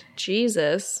wound.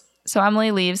 Jesus. So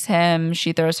Emily leaves him.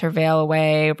 She throws her veil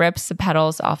away, rips the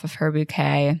petals off of her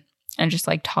bouquet, and just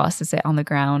like tosses it on the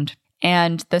ground.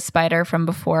 And the spider from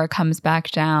before comes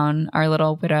back down, our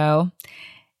little widow.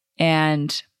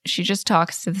 And she just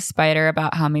talks to the spider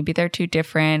about how maybe they're too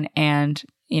different and,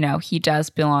 he does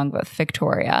belong with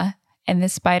Victoria. And the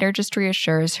spider just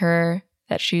reassures her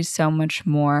that she's so much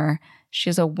more. She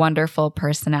has a wonderful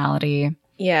personality.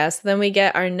 Yeah, so then we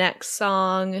get our next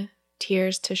song,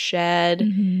 Tears to Shed.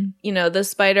 Mm-hmm. The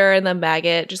spider and the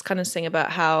maggot just kind of sing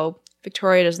about how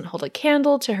Victoria doesn't hold a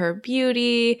candle to her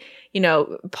beauty.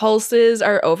 Pulses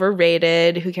are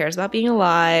overrated. Who cares about being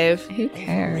alive? Who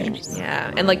cares?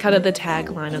 Yeah. And like kind of the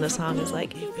tagline of the song is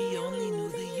like, if we only knew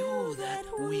the you that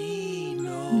we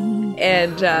know.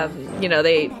 And,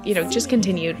 they, just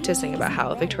continue to sing about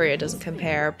how Victoria doesn't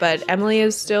compare. But Emily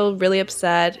is still really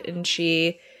upset, and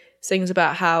she sings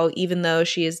about how even though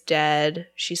she is dead,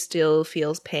 she still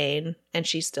feels pain and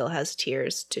she still has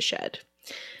tears to shed.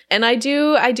 And I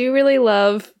do really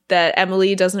love that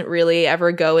Emily doesn't really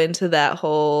ever go into that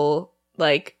whole,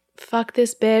 like, fuck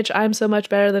this bitch, I'm so much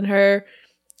better than her.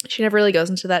 She never really goes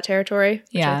into that territory,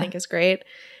 which I think is great.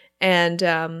 And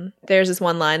there's this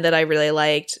one line that I really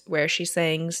liked where she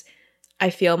sings,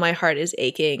 I feel my heart is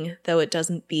aching, though it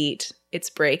doesn't beat, it's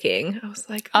breaking. I was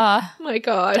like, oh my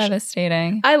gosh.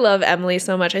 Devastating. I love Emily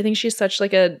so much. I think she's such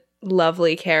like a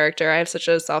lovely character. I have such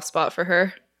a soft spot for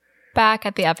her. Back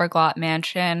at the Everglot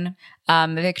mansion,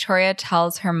 Victoria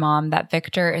tells her mom that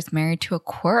Victor is married to a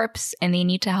corpse and they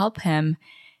need to help him.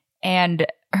 And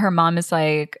her mom is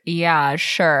like, yeah,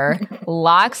 sure.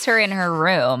 Locks her in her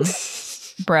room.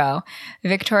 Bro.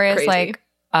 Victoria's like,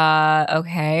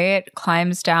 okay.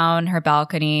 Climbs down her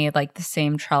balcony, like the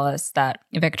same trellis that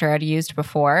Victor had used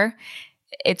before.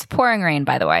 It's pouring rain,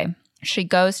 by the way. She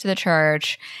goes to the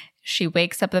church. She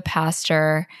wakes up the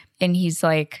pastor and he's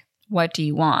like, what do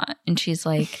you want? And she's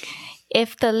like,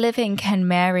 if the living can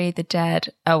marry the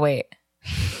dead. Oh, wait.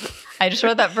 I just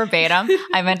wrote that verbatim.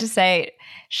 I meant to say,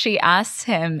 she asks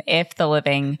him if the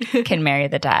living can marry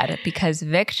the dead because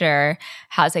Victor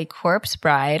has a corpse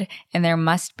bride and there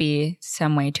must be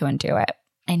some way to undo it.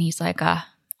 And he's like, I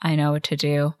know what to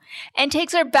do. And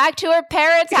takes her back to her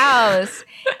parents' house.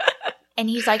 And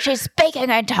he's like, she's speaking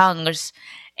in tongues.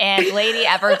 And Lady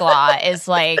Everglot is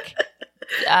like,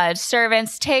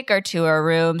 servants, take her to her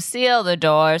room, seal the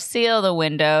door, seal the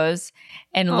windows.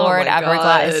 And Lord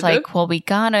Everglot is like, well, we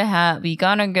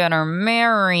gonna get her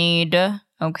married,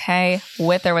 okay,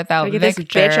 with or without get Victor.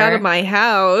 This bitch out of my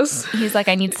house. He's like,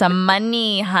 I need some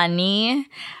money, honey.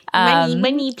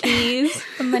 Money, please.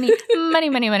 money.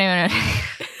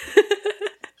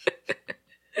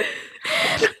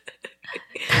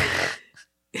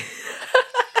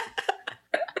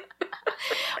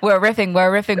 We're riffing.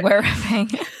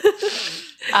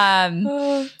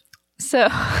 So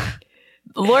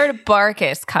Lord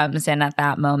Barkis comes in at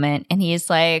that moment and he's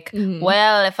like,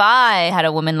 well, if I had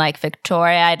a woman like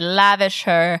Victoria, I'd lavish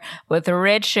her with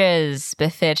riches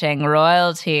befitting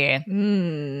royalty.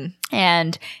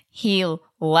 And he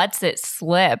lets it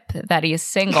slip that he's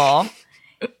single.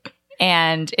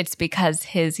 And it's because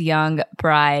his young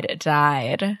bride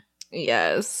died.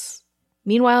 Yes.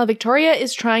 Meanwhile, Victoria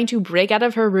is trying to break out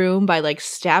of her room by like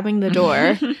stabbing the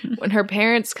door when her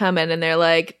parents come in and they're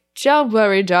like, don't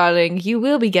worry, darling, you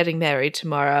will be getting married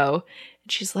tomorrow.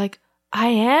 And she's like, I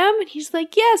am? And he's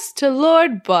like, yes, to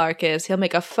Lord Barkis. He'll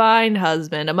make a fine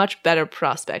husband, a much better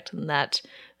prospect than that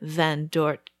Van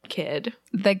Dort kid.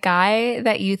 The guy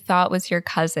that you thought was your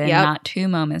cousin not 2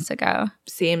 moments ago.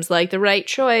 Seems like the right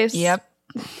choice. Yep.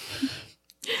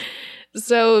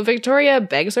 So Victoria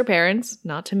begs her parents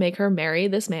not to make her marry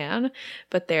this man,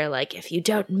 but they're like, if you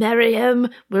don't marry him,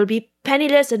 we'll be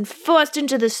penniless and forced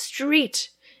into the street.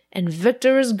 And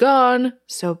Victor is gone,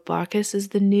 so Barkis is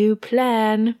the new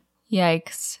plan.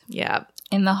 Yikes. Yeah.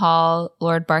 In the hall,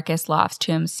 Lord Barkis laughs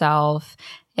to himself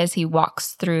as he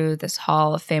walks through this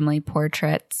hall of family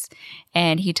portraits,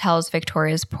 and he tells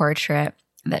Victoria's portrait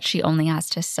that she only has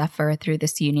to suffer through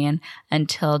this union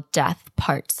until death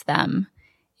parts them.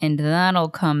 And that'll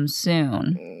come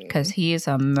soon, because he's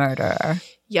a murderer.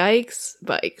 Yikes,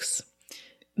 bikes.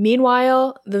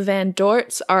 Meanwhile, the Van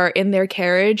Dorts are in their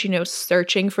carriage,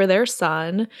 searching for their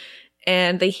son,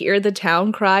 and they hear the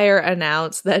town crier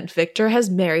announce that Victor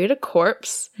has married a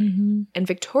corpse, and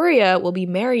Victoria will be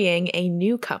marrying a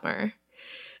newcomer.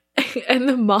 And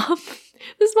this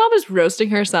mom is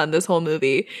roasting her son this whole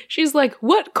movie. She's like,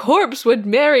 what corpse would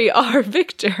marry our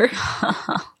Victor?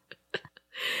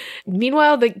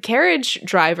 Meanwhile, the carriage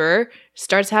driver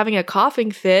starts having a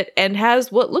coughing fit and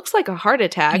has what looks like a heart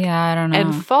attack. Yeah, I don't know.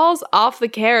 And falls off the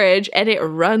carriage and it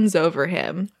runs over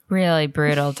him. Really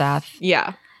brutal death.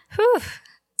 Yeah. Whew.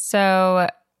 So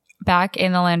back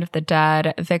in the land of the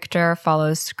dead, Victor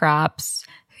follows Scraps,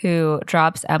 who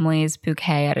drops Emily's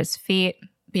bouquet at his feet.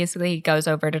 Basically, he goes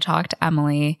over to talk to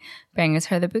Emily, brings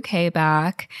her the bouquet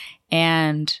back,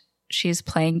 and she's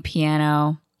playing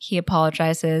piano. He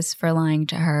apologizes for lying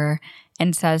to her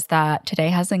and says that today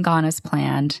hasn't gone as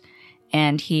planned.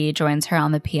 And he joins her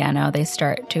on the piano. They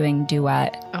start doing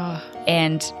duet.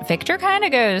 And Victor kind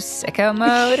of goes sicko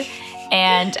mode.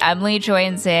 And Emily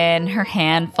joins in. Her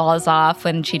hand falls off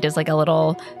when she does like a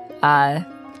little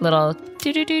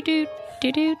do-do-do-do,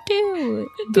 do-do-do.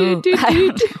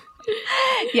 Do-do-do.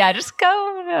 Yeah, just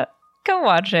go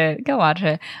watch it. Go watch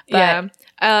it. But,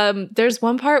 yeah. There's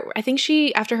one part, I think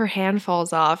after her hand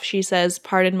falls off, she says,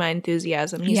 pardon my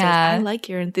enthusiasm. He says, I like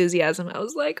your enthusiasm. I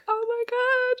was like, oh my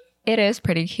God. It is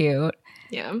pretty cute.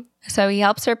 Yeah. So he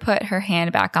helps her put her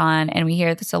hand back on, and we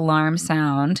hear this alarm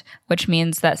sound, which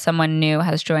means that someone new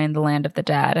has joined the land of the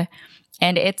dead.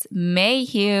 And it's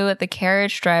Mayhew, the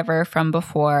carriage driver from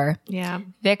before. Yeah.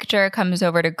 Victor comes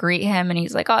over to greet him, and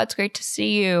he's like, oh, it's great to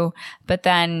see you. But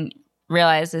then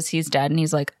realizes he's dead, and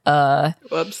he's like,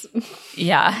 Whoops.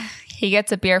 Yeah. He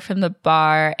gets a beer from the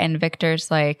bar, and Victor's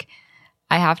like,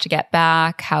 I have to get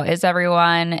back. How is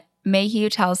everyone? Mayhew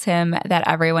tells him that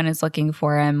everyone is looking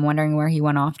for him, wondering where he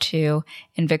went off to.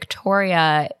 And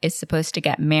Victoria is supposed to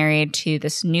get married to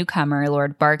this newcomer,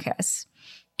 Lord Barkis.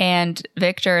 And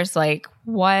Victor's like,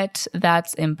 what?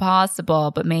 That's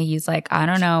impossible. But Mayhew's like, I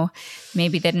don't know.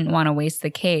 Maybe they didn't want to waste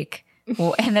the cake.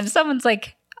 And then someone's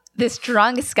like, this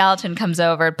drunk skeleton comes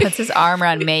over, puts his arm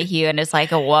around Mayhew and is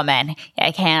like, a woman.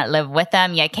 You can't live with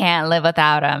him. You can't live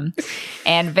without him.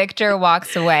 And Victor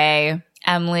walks away.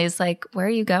 Emily's like, where are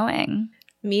you going?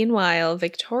 Meanwhile,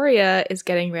 Victoria is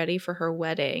getting ready for her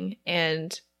wedding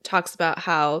and talks about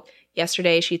how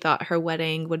yesterday she thought her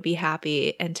wedding would be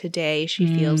happy, and today she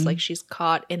feels like she's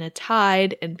caught in a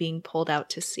tide and being pulled out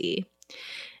to sea.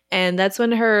 And that's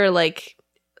when her, like,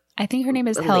 I think her name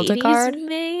is Hildegard.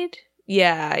 Maid?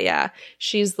 Yeah.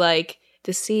 She's like,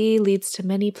 the sea leads to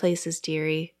many places,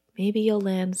 dearie. Maybe you'll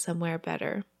land somewhere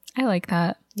better. I like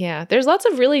that. Yeah. There's lots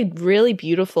of really, really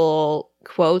beautiful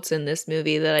quotes in this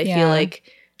movie that I feel like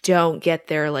don't get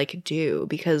their like due,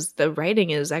 because the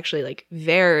writing is actually like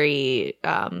very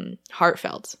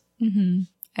heartfelt. Mm-hmm.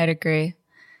 I'd agree.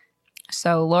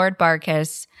 So Lord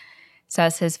Barkis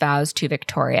says his vows to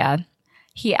Victoria.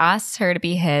 He asks her to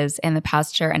be his, and the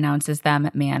pastor announces them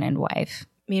man and wife.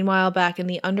 Meanwhile, back in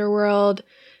the underworld,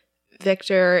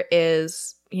 Victor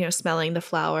is, smelling the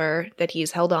flower that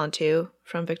he's held on to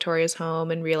from Victoria's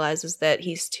home and realizes that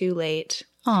he's too late.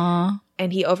 Aww.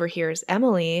 And he overhears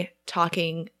Emily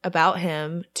talking about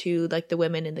him to, like, the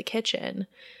women in the kitchen.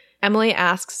 Emily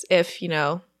asks if,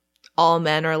 all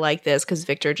men are like this, because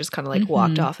Victor just kind of, like,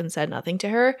 walked off and said nothing to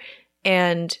her.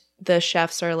 And the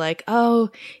chefs are like,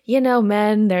 oh,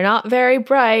 men, they're not very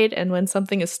bright. And when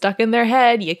something is stuck in their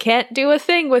head, you can't do a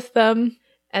thing with them.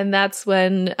 And that's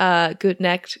when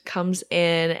Gutknecht comes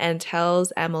in and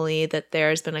tells Emily that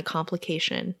there's been a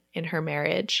complication in her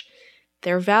marriage.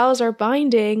 Their vows are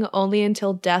binding only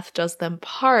until death does them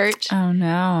part. Oh,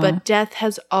 no. But death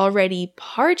has already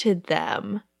parted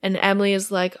them. And Emily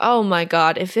is like, oh, my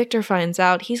God, if Victor finds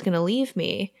out, he's going to leave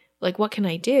me. Like, what can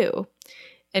I do?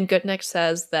 And Gutknecht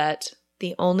says that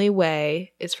the only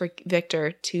way is for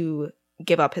Victor to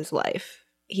give up his life.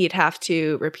 He'd have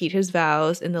to repeat his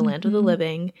vows in the land of the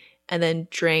living and then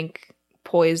drink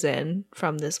poison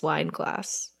from this wine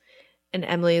glass. And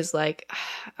Emily is like,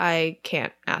 I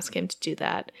can't ask him to do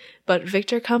that. But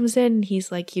Victor comes in and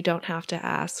he's like, you don't have to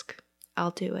ask.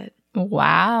 I'll do it.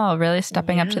 Wow, really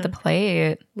stepping up to the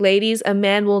plate. Ladies, a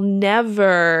man will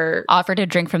never offer to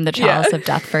drink from the chalice of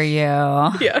death for you.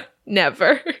 Yeah,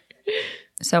 never.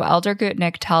 So Elder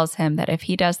Gutknecht tells him that if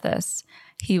he does this,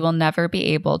 he will never be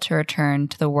able to return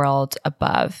to the world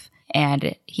above.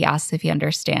 And he asks if he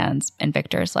understands. And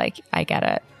Victor's like, I get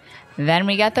it. Then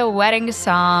we get the wedding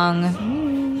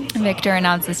song. Victor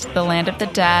announces to the land of the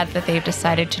dead that they've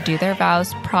decided to do their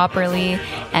vows properly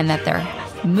and that they're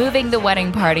moving the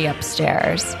wedding party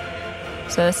upstairs.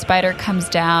 So the spider comes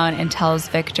down and tells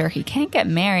Victor he can't get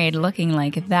married looking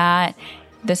like that.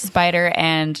 The spider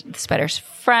and the spider's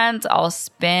friends all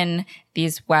spin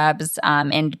these webs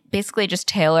and basically just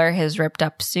tailor his ripped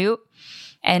up suit.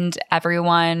 And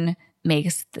everyone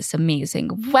makes this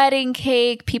amazing wedding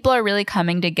cake. People are really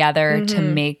coming together to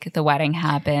make the wedding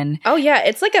happen. Oh, yeah.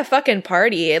 It's like a fucking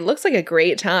party. It looks like a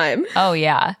great time. Oh,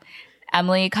 yeah.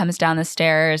 Emily comes down the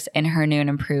stairs in her new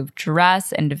and improved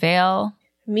dress and veil.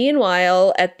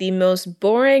 Meanwhile, at the most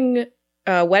boring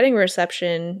wedding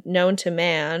reception known to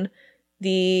man,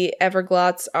 the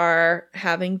Everglots are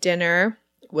having dinner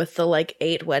with the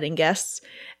 8 wedding guests,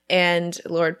 and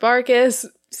Lord Barkis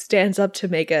stands up to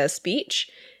make a speech.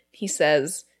 He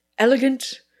says,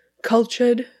 elegant,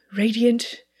 cultured,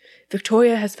 radiant,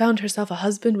 Victoria has found herself a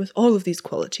husband with all of these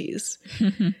qualities.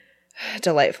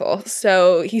 Delightful.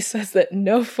 So he says that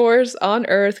no force on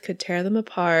earth could tear them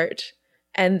apart.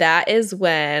 And that is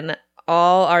when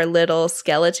all our little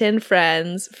skeleton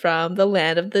friends from the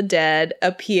land of the dead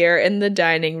appear in the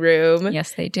dining room.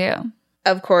 Yes, they do.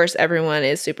 Of course, everyone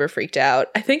is super freaked out.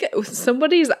 I think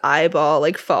somebody's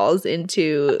eyeball falls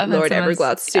into Lord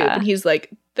Everglot's soup. And he's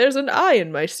like, there's an eye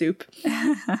in my soup.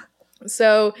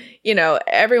 So,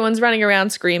 everyone's running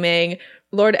around screaming.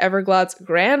 Lord Everglot's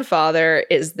grandfather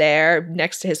is there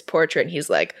next to his portrait. And he's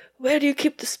like, where do you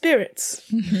keep the spirits?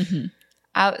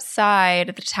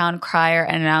 Outside, the town crier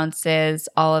announces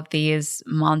all of these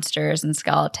monsters and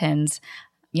skeletons,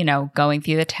 going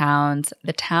through the towns.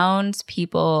 The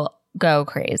townspeople go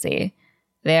crazy.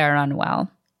 They are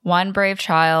unwell. One brave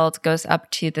child goes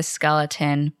up to the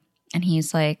skeleton and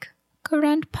he's like,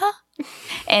 Grandpa?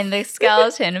 And the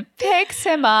skeleton picks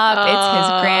him up. It's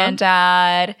his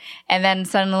granddad. And then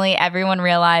suddenly everyone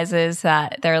realizes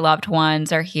that their loved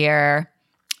ones are here.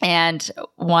 And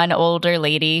one older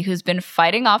lady who's been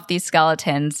fighting off these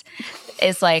skeletons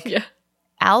is like,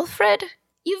 Alfred,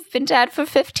 you've been dead for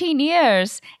 15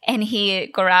 years. And he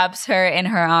grabs her in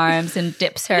her arms and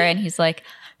dips her. And he's like,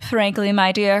 Frankly,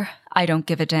 my dear, I don't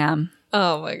give a damn.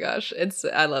 Oh my gosh.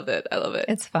 I love it. I love it.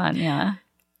 It's fun, yeah.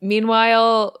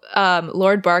 Meanwhile,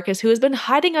 Lord Barkis, who has been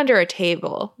hiding under a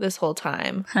table this whole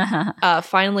time,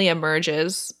 finally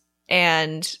emerges,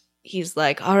 and he's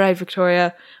like, all right,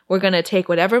 Victoria, we're going to take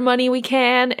whatever money we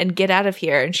can and get out of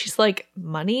here. And she's like,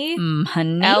 money?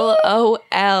 Honey? LOL.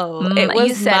 It was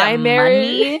you said my marriage.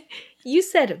 money? You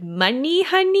said money,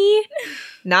 honey?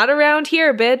 Not around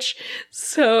here, bitch.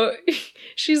 So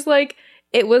she's like,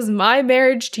 it was my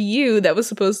marriage to you that was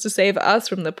supposed to save us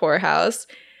from the poorhouse.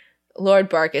 Lord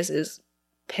Barkis is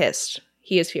pissed.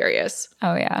 He is furious.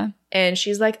 Oh, yeah. And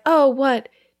she's like, oh, what?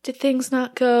 Did things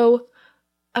not go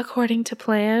according to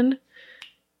plan?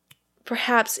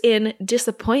 Perhaps in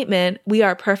disappointment, we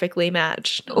are perfectly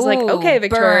matched. I was like, okay,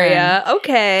 Victoria. Burn.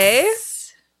 Okay.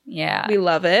 Yeah. We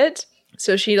love it.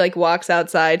 So she like walks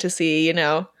outside to see, you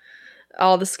know,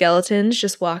 all the skeletons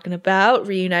just walking about,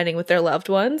 reuniting with their loved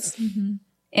ones. Mm-hmm.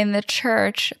 In the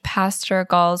church, Pastor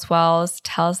Galswells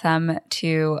tells them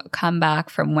to come back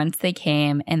from whence they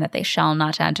came and that they shall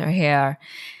not enter here.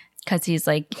 Because he's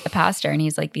like a pastor and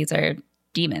he's like, these are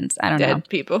demons. I don't know. Dead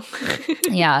people.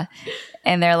 Yeah.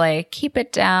 And they're like, keep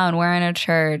it down. We're in a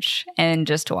church. And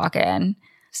just walk in.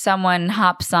 Someone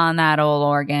hops on that old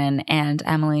organ and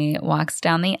Emily walks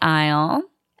down the aisle.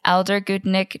 Elder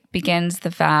Gutnick begins the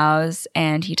vows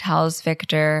and he tells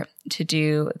Victor to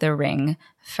do the ring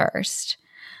first.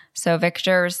 So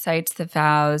Victor recites the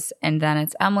vows and then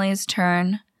it's Emily's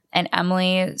turn. And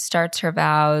Emily starts her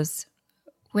vows.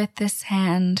 With this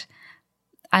hand,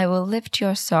 I will lift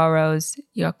your sorrows.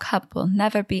 Your cup will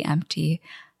never be empty,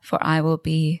 for I will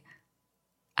be.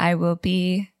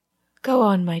 Go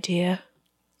on, my dear.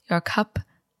 Your cup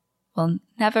will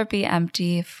never be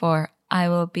empty, for I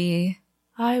will be.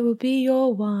 I will be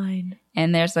your wine.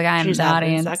 And there's the guy in the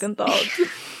audience. Second thoughts.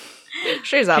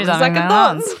 She's having second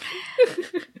thoughts.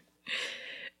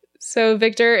 So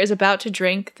Victor is about to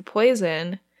drink the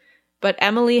poison, but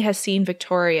Emily has seen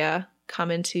Victoria come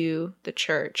into the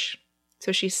church.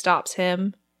 So she stops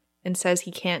him and says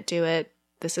he can't do it.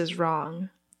 This is wrong.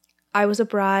 I was a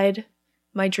bride.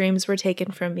 My dreams were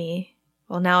taken from me.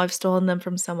 Well, now I've stolen them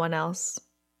from someone else.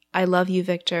 I love you,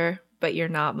 Victor, but you're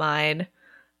not mine.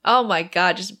 Oh my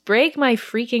God, just break my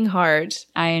freaking heart.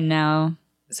 I know.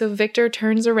 So Victor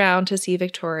turns around to see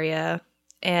Victoria,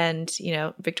 and, you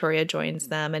know, Victoria joins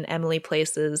them, and Emily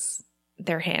places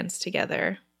their hands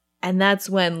together. And that's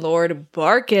when Lord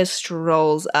Barkis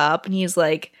strolls up, and he's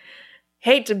like,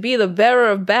 hate to be the bearer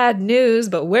of bad news,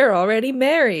 but we're already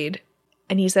married.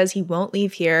 And he says he won't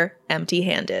leave here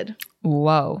empty-handed.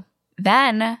 Whoa.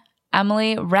 Then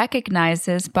Emily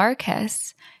recognizes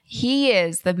Barkis. He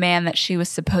is the man that she was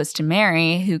supposed to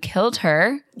marry who killed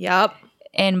her. Yep.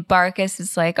 And Barkis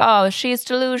is like, oh, she's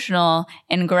delusional,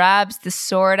 and grabs the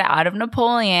sword out of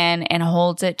Napoleon and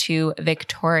holds it to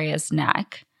Victoria's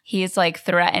neck. He's like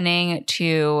threatening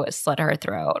to slit her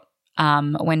throat.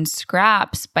 When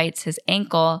Scraps bites his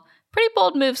ankle, pretty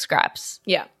bold move, Scraps.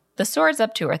 Yeah. The sword's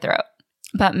up to her throat.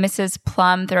 But Mrs.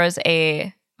 Plum throws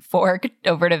a fork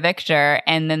over to Victor,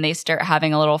 and then they start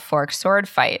having a little fork sword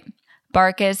fight.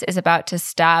 Barkis is about to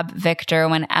stab Victor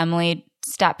when Emily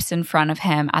steps in front of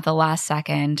him at the last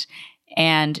second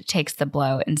and takes the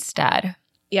blow instead.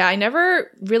 Yeah, I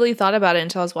never really thought about it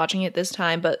until I was watching it this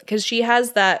time, but because she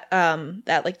has that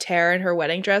like tear in her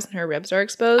wedding dress and her ribs are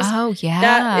exposed. Oh, yeah.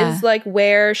 That is like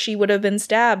where she would have been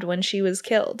stabbed when she was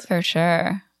killed. For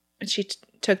sure. And she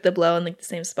took the blow in like the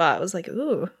same spot. I was like,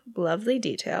 ooh, lovely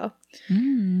detail.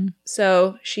 Mm.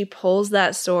 So she pulls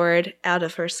that sword out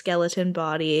of her skeleton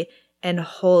body and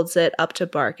holds it up to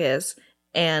Barkis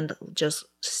and just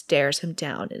stares him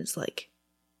down and is like,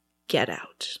 get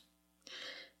out.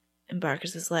 And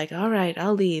Barkis is like, all right,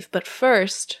 I'll leave. But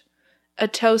first, a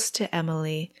toast to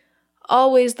Emily.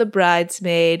 Always the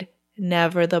bridesmaid,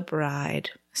 never the bride.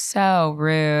 So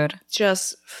rude.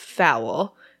 Just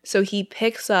foul. So he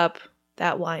picks up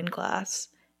that wine glass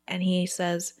and he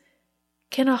says,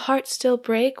 can a heart still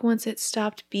break once it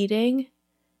stopped beating?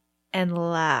 And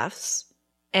laughs.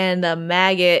 And the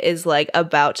maggot is like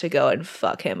about to go and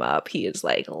fuck him up. He is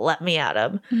like, let me at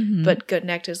him. Mm-hmm. But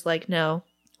Gutnick is like, no,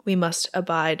 we must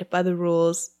abide by the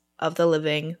rules of the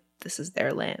living. This is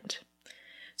their land.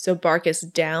 So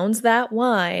Barkis downs that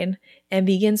wine and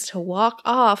begins to walk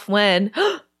off when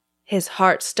his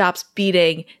heart stops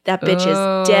beating. That bitch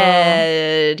is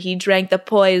dead. He drank the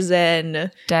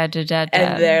poison. Dead.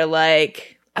 And they're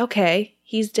like, okay,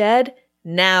 he's dead.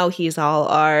 Now he's all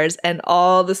ours. And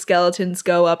all the skeletons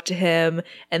go up to him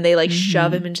and they like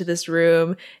shove him into this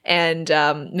room. And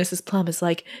Mrs. Plum is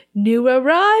like, new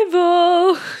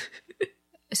arrival.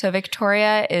 So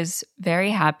Victoria is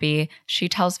very happy. She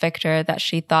tells Victor that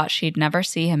she thought she'd never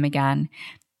see him again.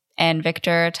 And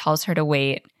Victor tells her to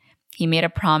wait. He made a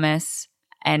promise.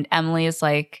 And Emily is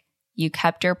like, you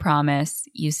kept your promise.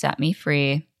 You set me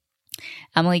free.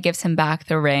 Emily gives him back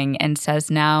the ring and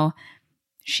says now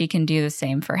she can do the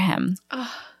same for him.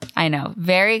 Oh. I know.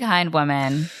 Very kind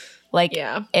woman. Like,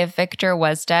 if Victor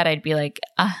was dead, I'd be like,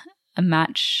 a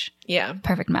match. Yeah.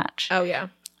 Perfect match. Oh, yeah.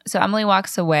 So Emily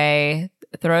walks away,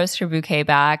 throws her bouquet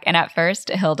back, and at first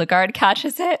Hildegard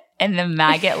catches it, and the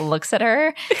maggot looks at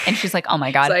her, and she's like, oh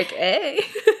my God. It's like, hey.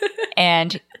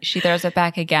 And she throws it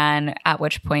back again, at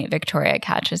which point Victoria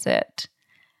catches it.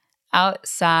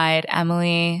 Outside,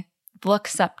 Emily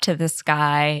looks up to the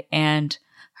sky, and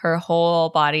her whole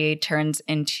body turns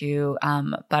into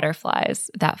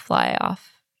butterflies that fly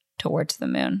off towards the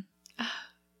moon.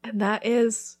 And that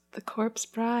is the Corpse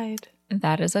Bride.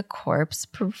 That is a Corpse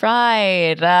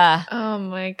Bride. Oh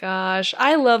my gosh.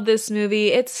 I love this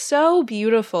movie. It's so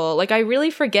beautiful. Like, I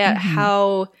really forget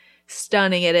how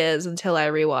stunning it is until I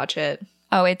rewatch it.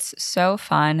 Oh, it's so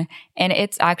fun. And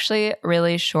it's actually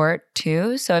really short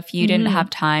too. So if you didn't have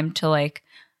time to like,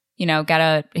 you know, get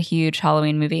a huge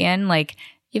Halloween movie in, like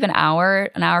even an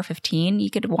hour 15, you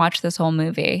could watch this whole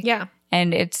movie. Yeah.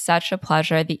 And it's such a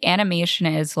pleasure. The animation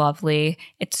is lovely.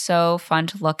 It's so fun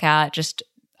to look at, just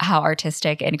how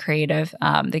artistic and creative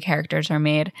the characters are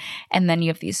made. And then you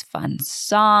have these fun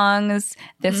songs,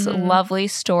 this lovely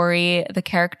story. The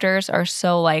characters are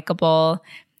so likable.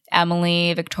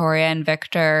 Emily, Victoria, and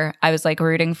Victor, I was like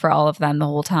rooting for all of them the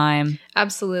whole time.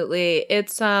 Absolutely.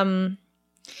 It's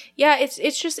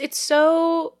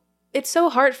it's so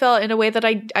heartfelt in a way that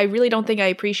I really don't think I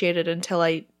appreciated until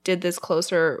I did this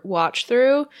closer watch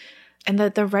through. And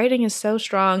that the writing is so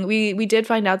strong. We did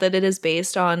find out that it is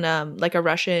based on like a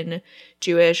Russian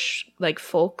Jewish like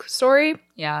folk story.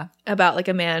 Yeah. About like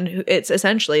a man who, it's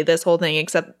essentially this whole thing,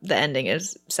 except the ending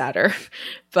is sadder.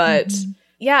 But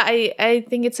yeah, I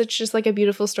think it's just like a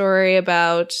beautiful story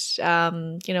about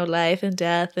life and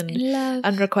death and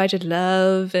unrequited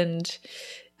love, and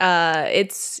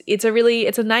it's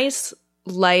a nice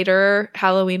lighter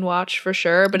Halloween watch for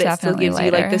sure, but definitely it still gives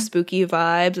you like the spooky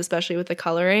vibes, especially with the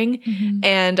coloring.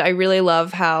 And I really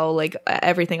love how like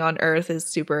everything on Earth is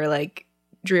super like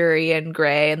dreary and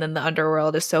gray, and then the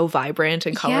underworld is so vibrant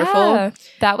and colorful. Yeah,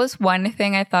 that was one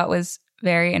thing I thought was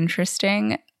very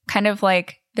interesting. Kind of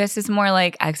like, this is more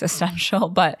like existential,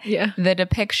 but the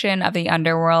depiction of the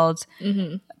underworld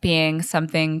being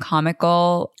something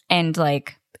comical and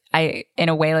like in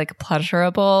a way like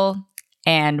pleasurable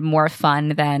and more fun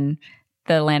than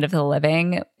the land of the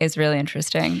living is really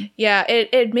interesting. Yeah,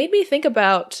 it made me think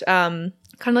about kind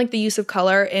of like the use of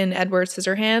color in Edward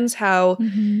Scissorhands, how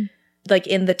like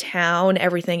in the town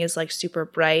everything is like super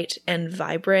bright and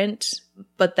vibrant,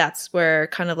 but that's where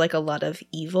kind of like a lot of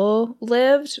evil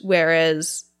lived,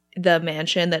 whereas the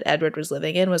mansion that Edward was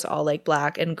living in was all like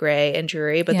black and gray and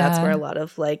dreary, but that's where a lot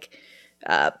of like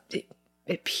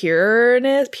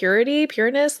pureness,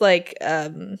 like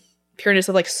pureness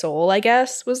of like soul, I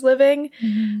guess, was living.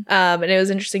 And it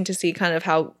was interesting to see kind of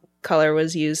how color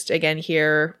was used again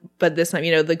here, but this time,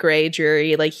 the gray,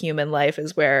 dreary, like human life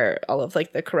is where all of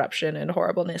like the corruption and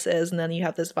horribleness is, and then you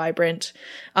have this vibrant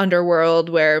underworld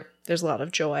where there's a lot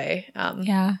of joy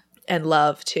and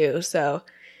love too. So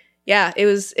yeah, it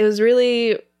was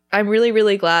really, I'm really,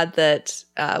 really glad that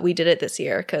we did it this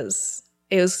year, because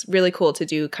it was really cool to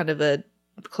do kind of a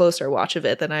closer watch of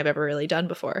it than I've ever really done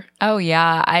before. Oh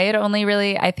yeah,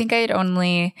 I think I had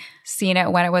only seen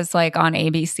it when it was like on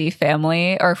ABC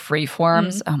Family or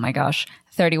Freeform's. Oh my gosh,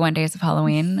 31 Days of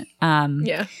Halloween.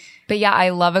 But yeah, I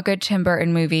love a good Tim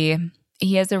Burton movie.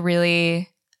 He has a really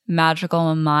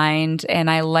magical mind,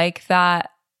 and I like that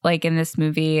like in this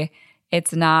movie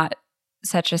it's not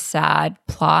such a sad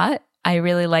plot. I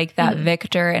really like that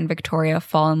Victor and Victoria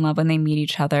fall in love when they meet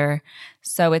each other.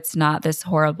 So it's not this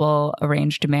horrible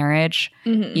arranged marriage,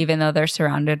 even though they're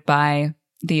surrounded by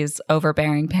these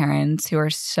overbearing parents who are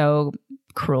so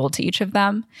cruel to each of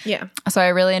them. Yeah. So I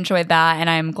really enjoyed that. And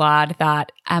I'm glad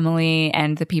that Emily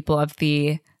and the people of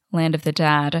the Land of the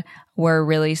Dead were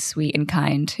really sweet and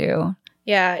kind too.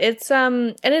 Yeah. It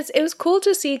was cool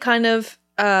to see kind of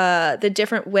the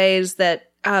different ways that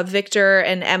Victor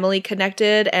and Emily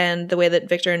connected, and the way that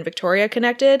Victor and Victoria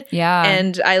connected. Yeah.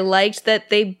 And I liked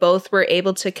that they both were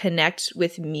able to connect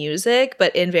with music,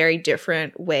 but in very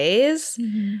different ways.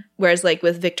 Whereas like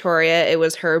with Victoria, it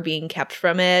was her being kept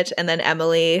from it. And then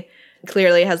Emily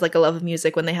clearly has like a love of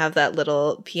music when they have that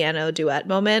little piano duet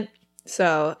moment.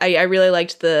 So I really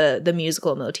liked the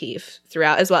musical motif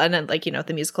throughout as well. And then like,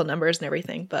 the musical numbers and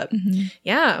everything. But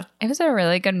yeah. It was a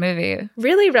really good movie.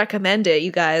 Really recommend it,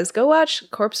 you guys. Go watch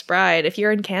Corpse Bride. If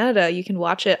you're in Canada, you can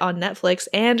watch it on Netflix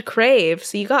and Crave.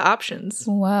 So you got options.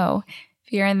 Whoa.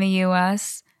 If you're in the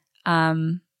US,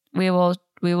 we will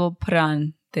put it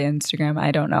on the Instagram.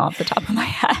 I don't know off the top of my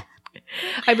head.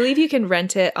 I believe you can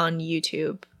rent it on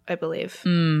YouTube, I believe.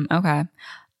 Okay.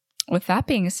 With that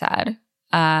being said,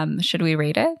 should we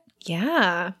rate it?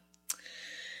 Yeah.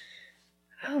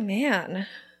 Oh, man.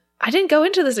 I didn't go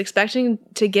into this expecting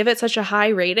to give it such a high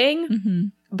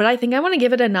rating, but I think I want to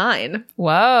give it a 9.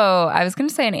 Whoa. I was going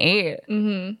to say an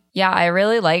 8. Yeah, I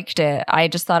really liked it. I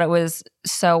just thought it was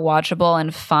so watchable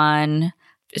and fun,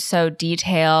 so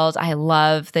detailed. I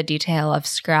love the detail of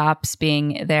Scraps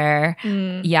being there.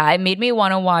 Yeah, it made me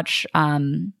want to watch,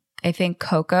 I think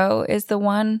Coco is the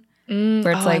one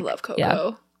where it's like, I love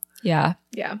Coco. Yeah.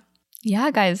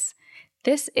 Yeah, guys.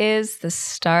 This is the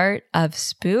start of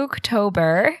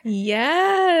Spooktober.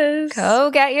 Yes.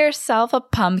 Go get yourself a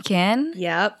pumpkin.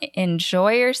 Yep.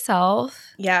 Enjoy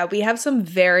yourself. Yeah, we have some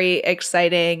very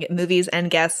exciting movies and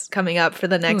guests coming up for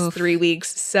the next 3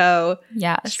 weeks. So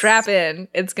strap in.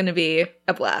 It's going to be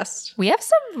a blast. We have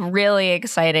some really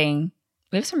exciting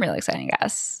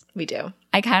guests. We do.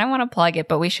 I kind of want to plug it,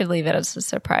 but we should leave it as a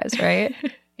surprise, right?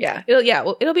 Yeah.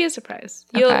 It'll be a surprise.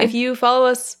 If you follow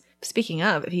us, speaking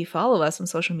of, if you follow us on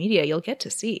social media, you'll get to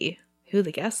see who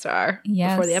the guests are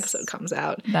before the episode comes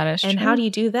out. That is true. And how do you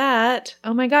do that?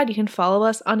 Oh my God, you can follow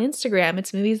us on Instagram.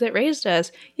 It's Movies That Raised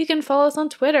Us. You can follow us on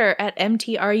Twitter at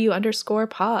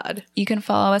MTRU_pod. You can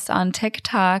follow us on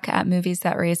TikTok at Movies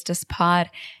That Raised Us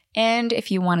Pod. And if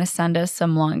you want to send us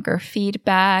some longer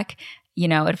feedback,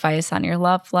 advice on your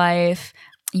love life,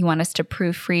 you want us to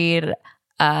proofread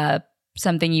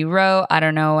something you wrote, I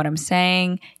don't know what I'm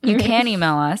saying, you can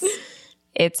email us.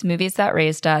 It's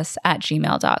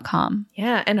moviesthatraisedus@gmail.com.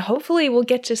 Yeah, and hopefully we'll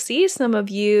get to see some of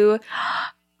you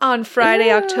on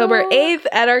Friday, October 8th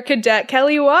at our Cadet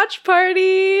Kelly watch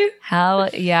party. Hell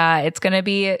yeah, it's going to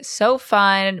be so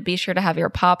fun. Be sure to have your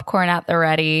popcorn at the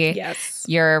ready. Yes.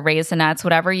 Your Raisinets,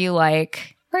 whatever you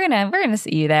like. We're gonna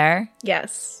see you there.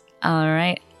 Yes. All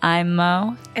right. I'm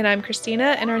Mo. And I'm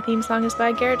Christina, and our theme song is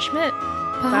by Garrett Schmidt.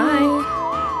 Bye.